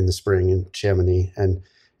in the spring in Chamonix. And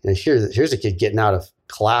you know, here's a kid getting out of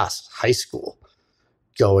class, high school,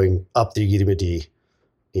 going up the Guy de Midi,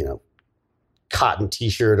 you know, cotton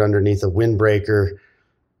t-shirt underneath a windbreaker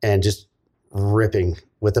and just ripping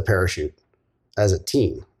with a parachute as a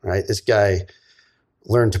teen, right? This guy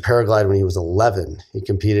learned to paraglide when he was 11. He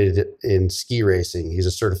competed in ski racing. He's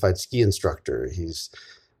a certified ski instructor. He's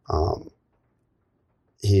a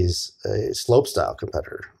slopestyle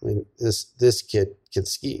competitor. I mean, this kid can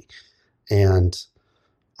ski, and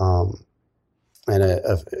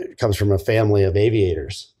comes from a family of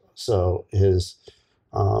aviators. So his,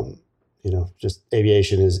 just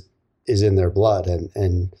aviation is in their blood,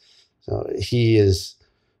 and so he is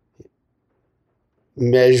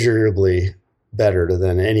measurably better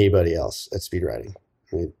than anybody else at speed riding.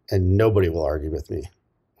 I mean, and nobody will argue with me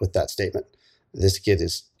with that statement. This kid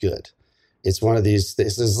is good. It's one of these.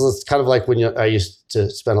 It's kind of like when I used to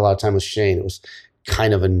spend a lot of time with Shane. It was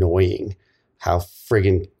kind of annoying how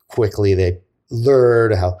friggin' quickly they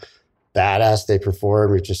learn, how badass they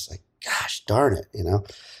perform. You're just like, gosh darn it, you know.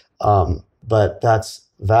 But that's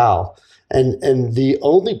Val, and the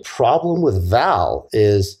only problem with Val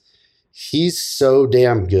is he's so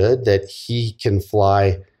damn good that he can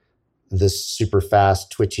fly this super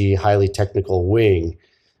fast, twitchy, highly technical wing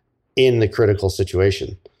in the critical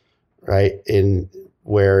situation, right? In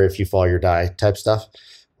where if you fall, you die type stuff.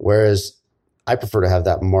 Whereas I prefer to have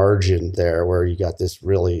that margin there where you got this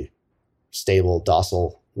really stable,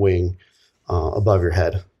 docile wing above your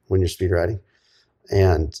head when you're speed riding.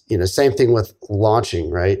 And, same thing with launching,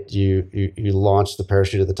 right? You launch the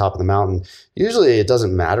parachute at the top of the mountain. Usually it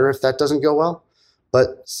doesn't matter if that doesn't go well,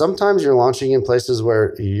 but sometimes you're launching in places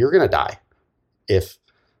where you're going to die if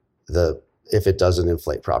it doesn't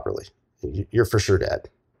inflate properly. You're for sure dead.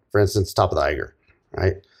 For instance, top of the Eiger,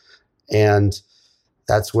 right? And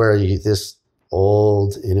that's where this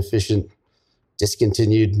old, inefficient,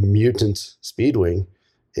 discontinued mutant speed wing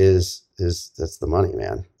that's the money,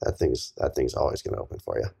 man. That thing's always going to open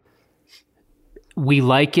for you. We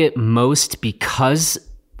like it most because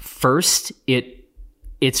first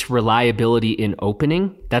its reliability in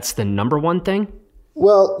opening. That's the number one thing.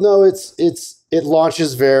 Well, no, it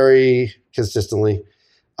launches very consistently.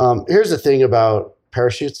 Here's the thing about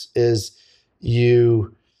parachutes is the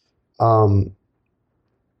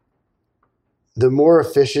more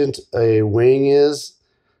efficient a wing is,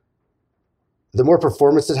 the more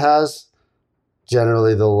performance it has,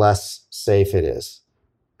 generally the less safe it is,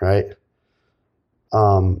 right?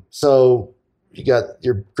 So you got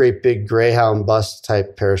your great big Greyhound bus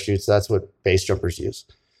type parachutes. That's what base jumpers use.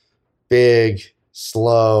 Big,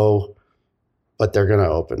 slow, but they're going to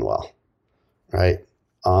open well, right?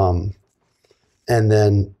 And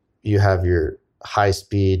then you have your high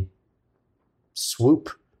speed swoop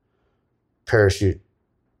parachute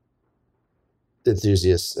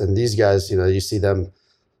enthusiasts. And these guys, you see them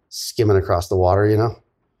skimming across the water,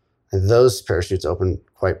 and those parachutes open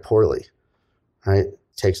quite poorly, right? It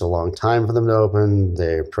takes a long time for them to open.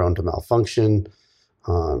 They're prone to malfunction.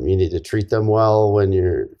 You need to treat them well when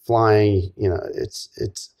you're flying.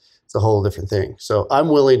 It's a whole different thing. So I'm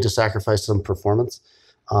willing to sacrifice some performance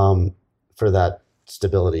for that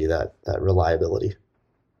stability, that reliability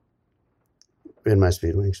in my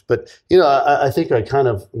speed wings. But, I think I kind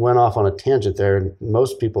of went off on a tangent there, and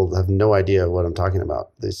most people have no idea what I'm talking about,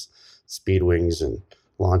 these speed wings and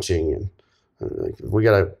launching. And we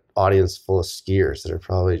got an audience full of skiers that are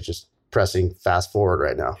probably just pressing fast forward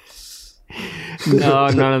right now.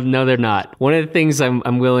 No, they're not. One of the things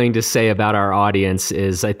I'm willing to say about our audience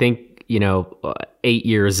is I think, 8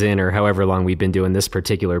 years in or however long we've been doing this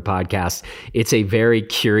particular podcast, it's a very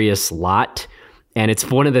curious lot. And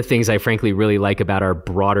it's one of the things I frankly really like about our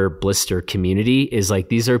broader Blister community is like,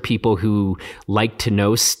 these are people who like to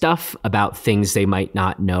know stuff about things they might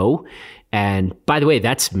not know. And by the way,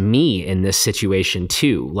 that's me in this situation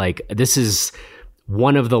too. Like, this is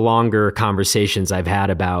one of the longer conversations I've had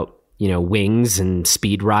about, wings and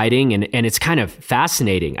speed riding. And it's kind of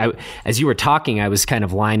fascinating. As you were talking, I was kind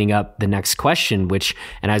of lining up the next question,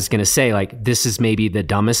 and I was going to say, like, this is maybe the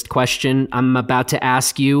dumbest question I'm about to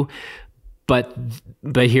ask you. But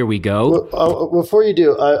here we go. Well, before you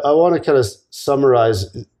do, I want to kind of summarize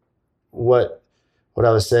what I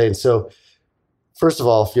was saying. So, first of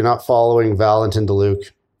all, if you're not following Valentin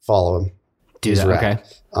DeLuc, follow him. Do that, okay.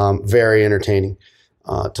 Very entertaining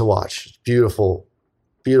to watch. Beautiful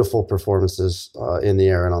performances in the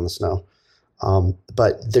air and on the snow.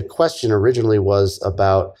 But the question originally was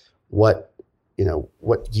about what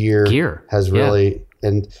gear has really,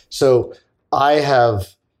 and so I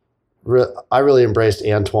really embraced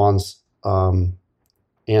Antoine's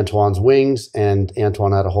wings, and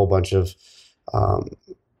Antoine had a whole bunch of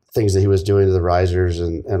things that he was doing to the risers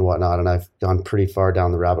and whatnot, and I've gone pretty far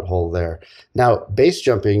down the rabbit hole there. Now, base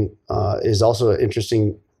jumping is also an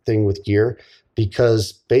interesting thing with gear,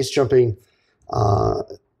 because base jumping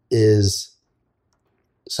is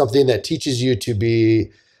something that teaches you to be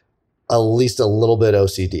at least a little bit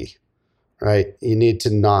OCD, right? You need to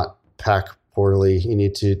not pack poorly. You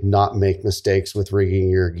need to not make mistakes with rigging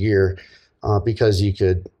your gear because you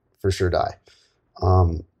could for sure die.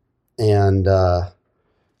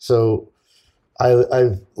 So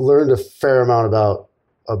I've learned a fair amount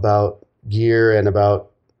about gear and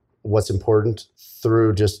about what's important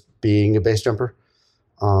through just being a base jumper.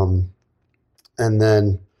 And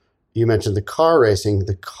then you mentioned the car racing.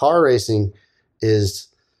 The car racing is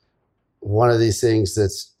one of these things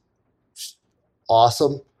that's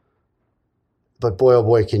awesome, but boy, oh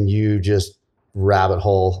boy, can you just rabbit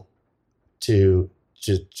hole to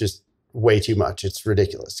just way too much. It's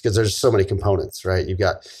ridiculous because there's so many components, right? You've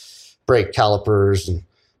got brake calipers and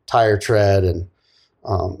tire tread and,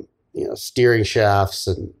 steering shafts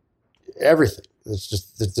and everything.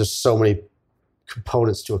 There's so many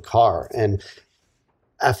components to a car. And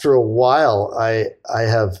after a while, I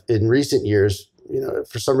have in recent years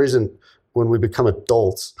for some reason, when we become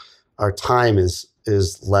adults, our time is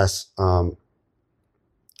less.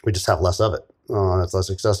 We just have less of it. It's less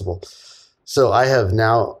accessible. So I have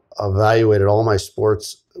now evaluated all my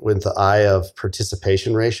sports with the eye of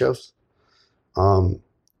participation ratios. My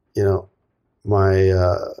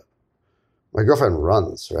girlfriend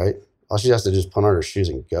runs, right? All she has to do is put on her shoes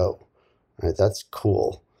and go, right? That's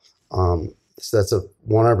cool. So that's a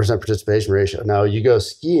 100% participation ratio. Now you go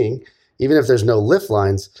skiing, even if there's no lift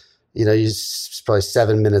lines, it's probably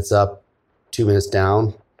 7 minutes up, 2 minutes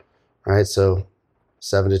down, right? So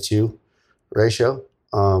 7-2 ratio.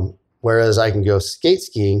 Whereas I can go skate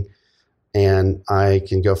skiing and I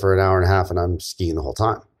can go for an hour and a half and I'm skiing the whole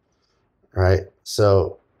time, right?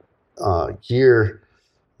 So gear,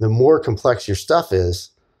 the more complex your stuff is,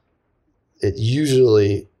 it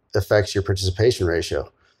usually affects your participation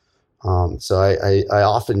ratio. So I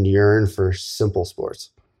often yearn for simple sports.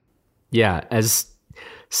 Yeah. As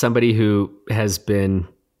somebody who has been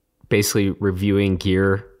basically reviewing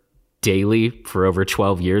gear daily for over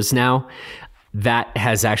 12 years now, that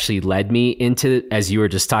has actually led me into, as you were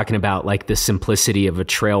just talking about, like the simplicity of a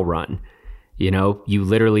trail run. You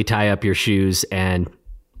literally tie up your shoes, and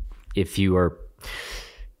if you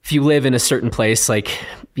live in a certain place, like,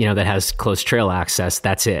 that has close trail access,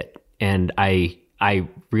 that's it. And I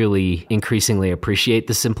really increasingly appreciate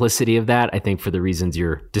the simplicity of that, I think, for the reasons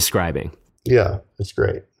you're describing. Yeah, it's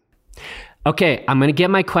great. Okay, I'm going to get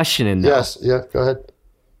my question in there. Yes, yeah, go ahead.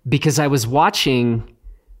 Because I was watching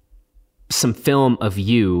some film of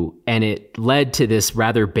you, and it led to this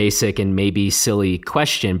rather basic and maybe silly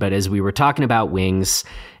question. But as we were talking about wings,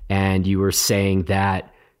 and you were saying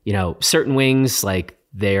that, certain wings, like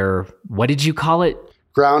what did you call it?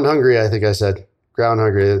 Ground hungry, I think I said. Ground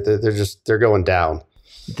hungry. They're going down.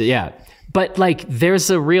 Yeah. But like, there's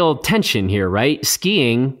a real tension here, right?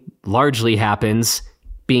 Skiing largely happens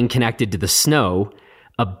being connected to the snow.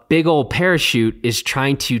 A big old parachute is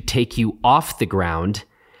trying to take you off the ground.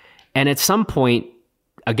 And at some point,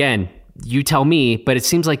 again, you tell me, but it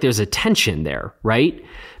seems like there's a tension there, right?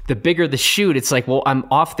 The bigger the chute, it's like, well, I'm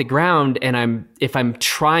off the ground and if I'm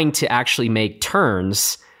trying to actually make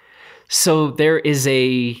turns. So there is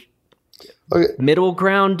a middle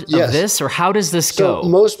ground of this, or how does this go?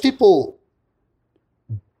 Most people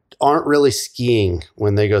aren't really skiing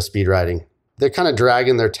when they go speed riding. They're kind of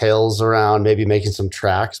dragging their tails around, maybe making some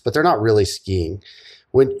tracks, but they're not really skiing.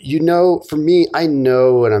 For me, I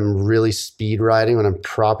know when I'm really speed riding, when I'm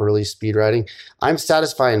properly speed riding, I'm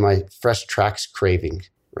satisfying my fresh tracks craving,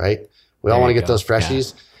 right? We all want to get those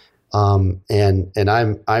freshies. Yeah. And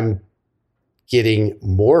I'm getting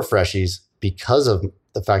more freshies because of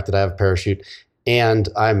the fact that I have a parachute, and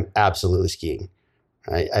I'm absolutely skiing.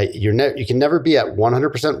 Right? You can never be at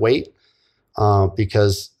 100% weight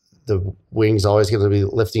because the wing's always going to be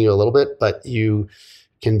lifting you a little bit, but you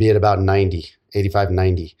can be at about 85,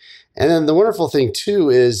 90. And then the wonderful thing too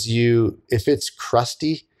is if it's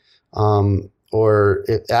crusty or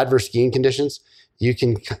adverse skiing conditions, you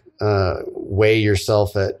can weigh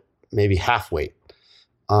yourself at maybe half weight.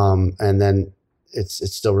 And then it's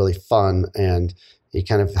still really fun, and you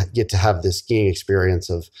kind of get to have this skiing experience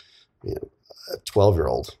of a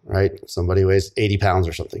 12-year-old, right? Somebody who weighs 80 pounds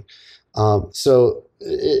or something. So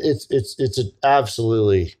it's an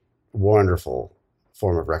absolutely wonderful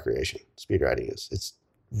form of recreation. Speed riding it's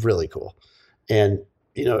really cool. And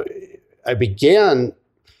I began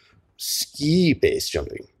ski base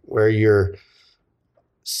jumping, where you're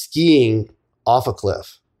skiing off a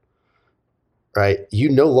cliff, right? You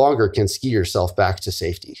no longer can ski yourself back to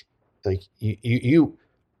safety. Like you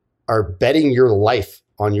are betting your life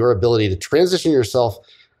on your ability to transition yourself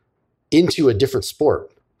into a different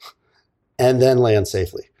sport and then land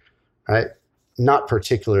safely, right? Not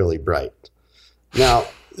particularly bright. Now,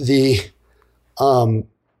 the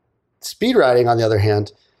speed riding, on the other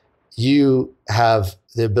hand, you have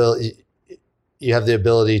the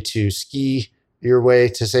ability to ski your way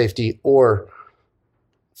to safety or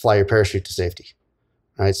fly your parachute to safety.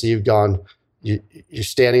 All right, so you're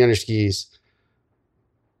standing on your skis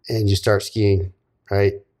and you start skiing,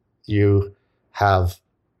 right? You have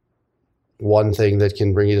one thing that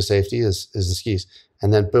can bring you to safety is the skis.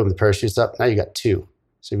 And then boom, the parachute's up. Now you got two.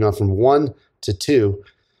 So you've gone from 1 to 2.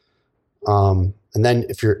 And then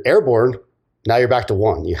if you're airborne, now you're back to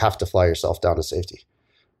 1. You have to fly yourself down to safety.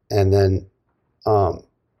 And then,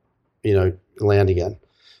 land again.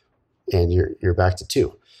 And you're back to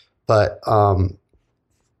 2. But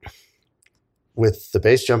with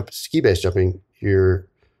the ski base jumping, you're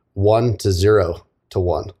 1 to 0 to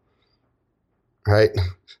 1. Right?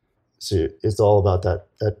 So it's all about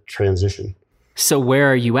that transition. So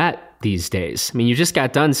where are you at these days? I mean, you just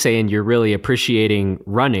got done saying you're really appreciating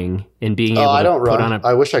running and being able I to don't put run. on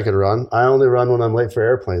I wish I could run. I only run when I'm late for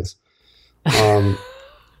airplanes.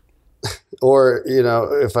 Or,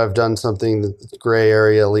 if I've done something that's gray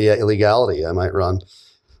area illegality, I might run.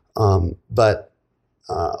 But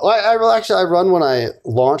I run when I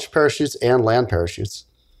launch parachutes and land parachutes.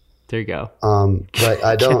 There you go. But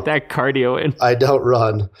I don't get that cardio in. I don't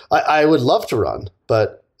run. I would love to run,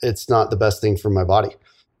 but it's not the best thing for my body.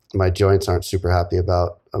 My joints aren't super happy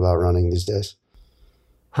about running these days.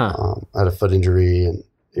 Huh. I had a foot injury, and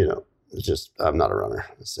it's just I'm not a runner.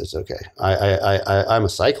 It's okay. I'm a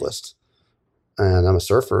cyclist, and I'm a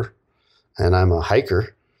surfer, and I'm a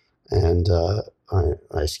hiker, and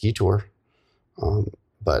I ski tour,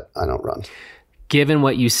 but I don't run. Given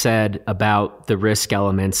what you said about the risk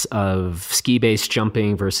elements of ski-based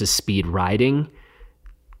jumping versus speed riding,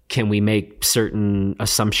 can we make certain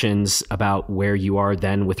assumptions about where you are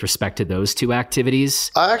then with respect to those two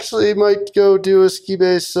activities? I actually might go do a ski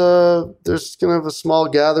base. There's kind of a small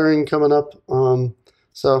gathering coming up.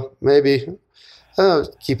 So maybe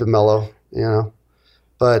keep it mellow,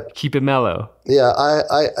 but keep it mellow. Yeah.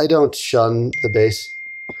 I don't shun the base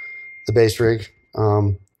rig.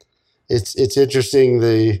 It's interesting.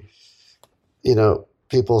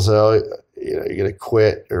 People say, oh, you're going to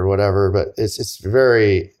quit or whatever, but it's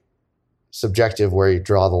very subjective where you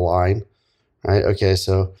draw the line, right? Okay.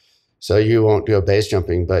 So you won't go base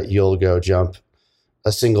jumping, but you'll go jump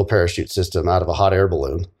a single parachute system out of a hot air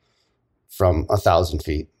balloon from 1,000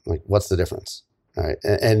 feet. Like, what's the difference? Right.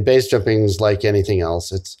 And base jumping is like anything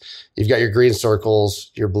else. You've got your green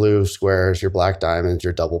circles, your blue squares, your black diamonds,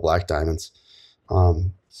 your double black diamonds.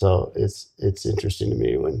 So it's interesting to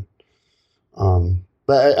me when,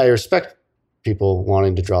 but I respect people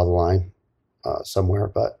wanting to draw the line somewhere,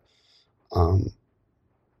 but I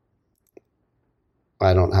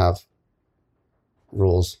don't have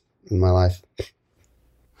rules in my life.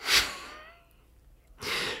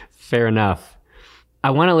 Fair enough. I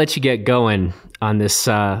want to let you get going on this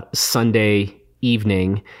Sunday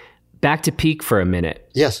evening. Back to Peak for a minute.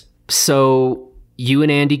 Yes. So you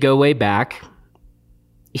and Andy go way back.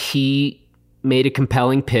 He made a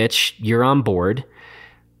compelling pitch. You're on board.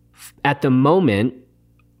 At the moment,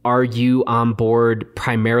 are you on board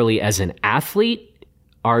primarily as an athlete?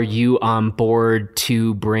 Are you on board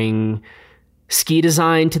to bring ski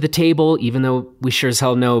design to the table, even though we sure as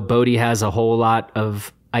hell know Bodie has a whole lot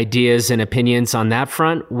of ideas and opinions on that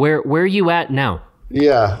front? Where are you at now?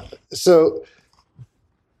 Yeah. So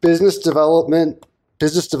business development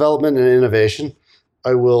and innovation,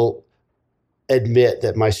 I will admit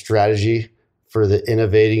that my strategy for the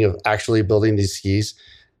innovating of actually building these skis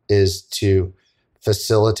is to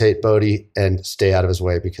facilitate Bodie and stay out of his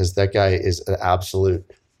way, because that guy is an absolute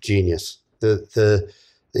genius. The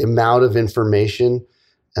amount of information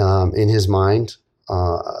in his mind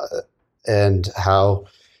and how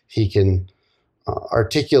he can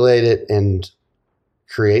articulate it and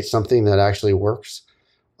create something that actually works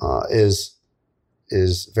is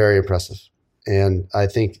very impressive. And I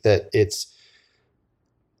think that it's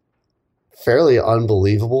fairly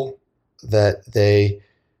unbelievable that they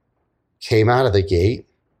came out of the gate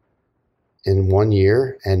in 1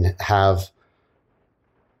 year and have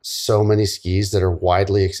so many skis that are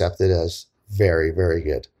widely accepted as very, very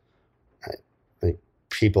good. Right? Like,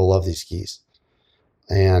 people love these skis.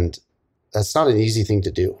 And that's not an easy thing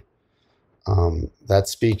to do. That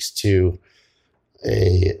speaks to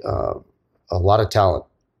a lot of talent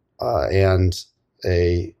and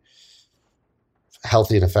a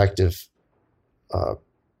healthy and effective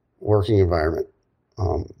working environment.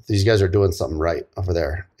 These guys are doing something right over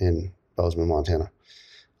there in Bozeman, Montana,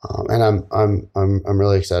 and I'm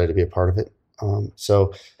really excited to be a part of it.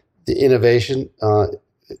 So the innovation,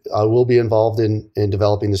 I will be involved in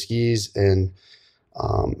developing the skis, and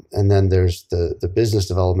then there's the business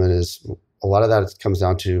development. Is a lot of that comes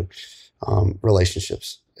down to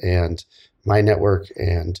relationships and my network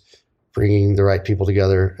and bringing the right people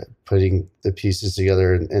together, putting the pieces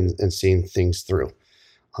together and seeing things through.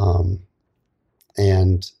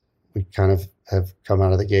 And we kind of have come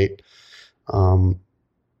out of the gate.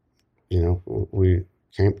 We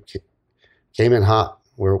came in hot.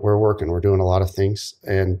 We're working. We're doing a lot of things.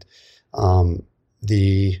 And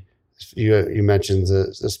you mentioned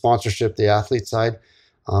the sponsorship, the athlete side.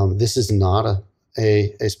 This is not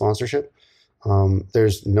a sponsorship.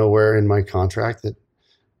 There's nowhere in my contract that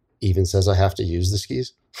even says I have to use the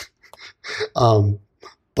skis.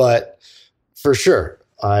 But for sure,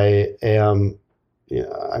 I am.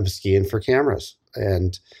 I'm skiing for cameras,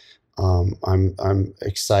 and I'm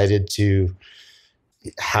excited to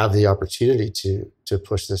have the opportunity to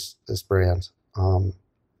push this brand. So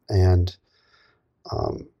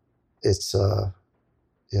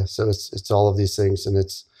it's all of these things, and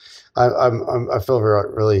I feel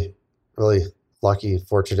really, really lucky,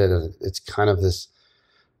 fortunate, and it's kind of this.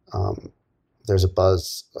 There's a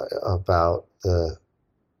buzz about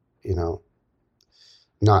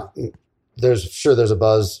there's a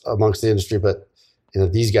buzz amongst the industry, but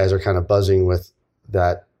these guys are kind of buzzing with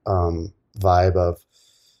that vibe of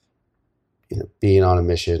being on a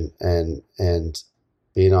mission and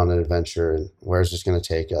being on an adventure, and where's this going to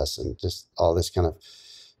take us, and just all this kind of.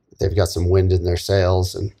 They've got some wind in their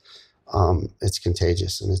sails, and it's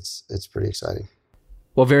contagious, and it's pretty exciting.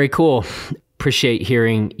 Well, very cool. Appreciate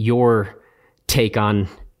hearing your take on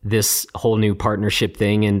this whole new partnership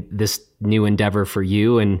thing and this new endeavor for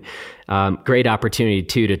you, and great opportunity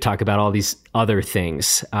too to talk about all these other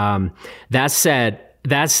things. That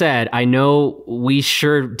said, I know we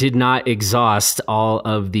sure did not exhaust all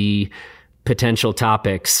of the potential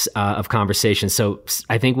topics of conversation. So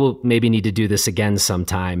I think we'll maybe need to do this again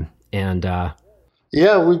sometime. And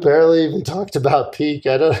yeah, we barely even talked about Peak.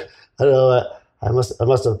 I don't know. I must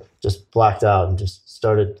have just blacked out and just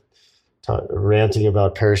started ranting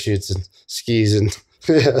about parachutes and skis and.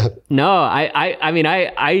 No,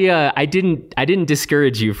 I didn't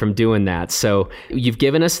discourage you from doing that. So you've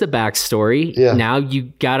given us the backstory. Yeah. Now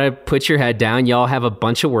you gotta put your head down. Y'all have a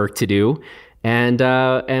bunch of work to do. And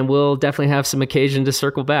we'll definitely have some occasion to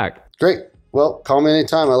circle back. Great. Well, call me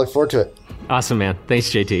anytime. I look forward to it. Awesome, man.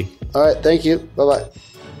 Thanks, JT. All right. Thank you. Bye-bye.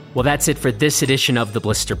 Well, that's it for this edition of the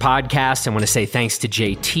Blister Podcast. I want to say thanks to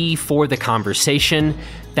JT for the conversation.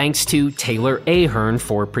 Thanks to Taylor Ahern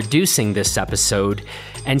for producing this episode.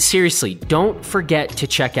 And seriously, don't forget to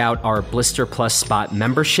check out our Blister Plus Spot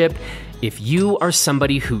membership. If you are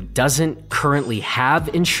somebody who doesn't currently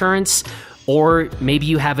have insurance, or maybe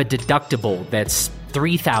you have a deductible that's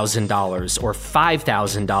 $3,000 or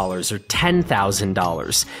 $5,000 or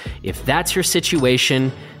 $10,000. If that's your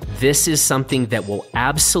situation, this is something that will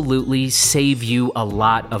absolutely save you a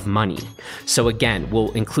lot of money. So again,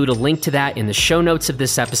 we'll include a link to that in the show notes of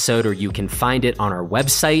this episode, or you can find it on our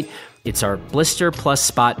website. It's our Blister Plus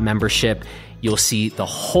Spot membership. You'll see the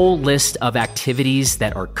whole list of activities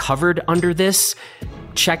that are covered under this.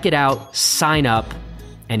 Check it out, sign up.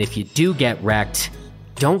 And if you do get wrecked,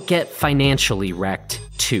 don't get financially wrecked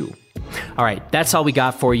too. All right, that's all we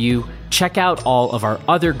got for you. Check out all of our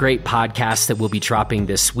other great podcasts that we'll be dropping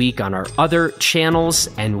this week on our other channels,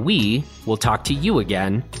 and we will talk to you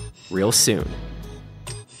again real soon.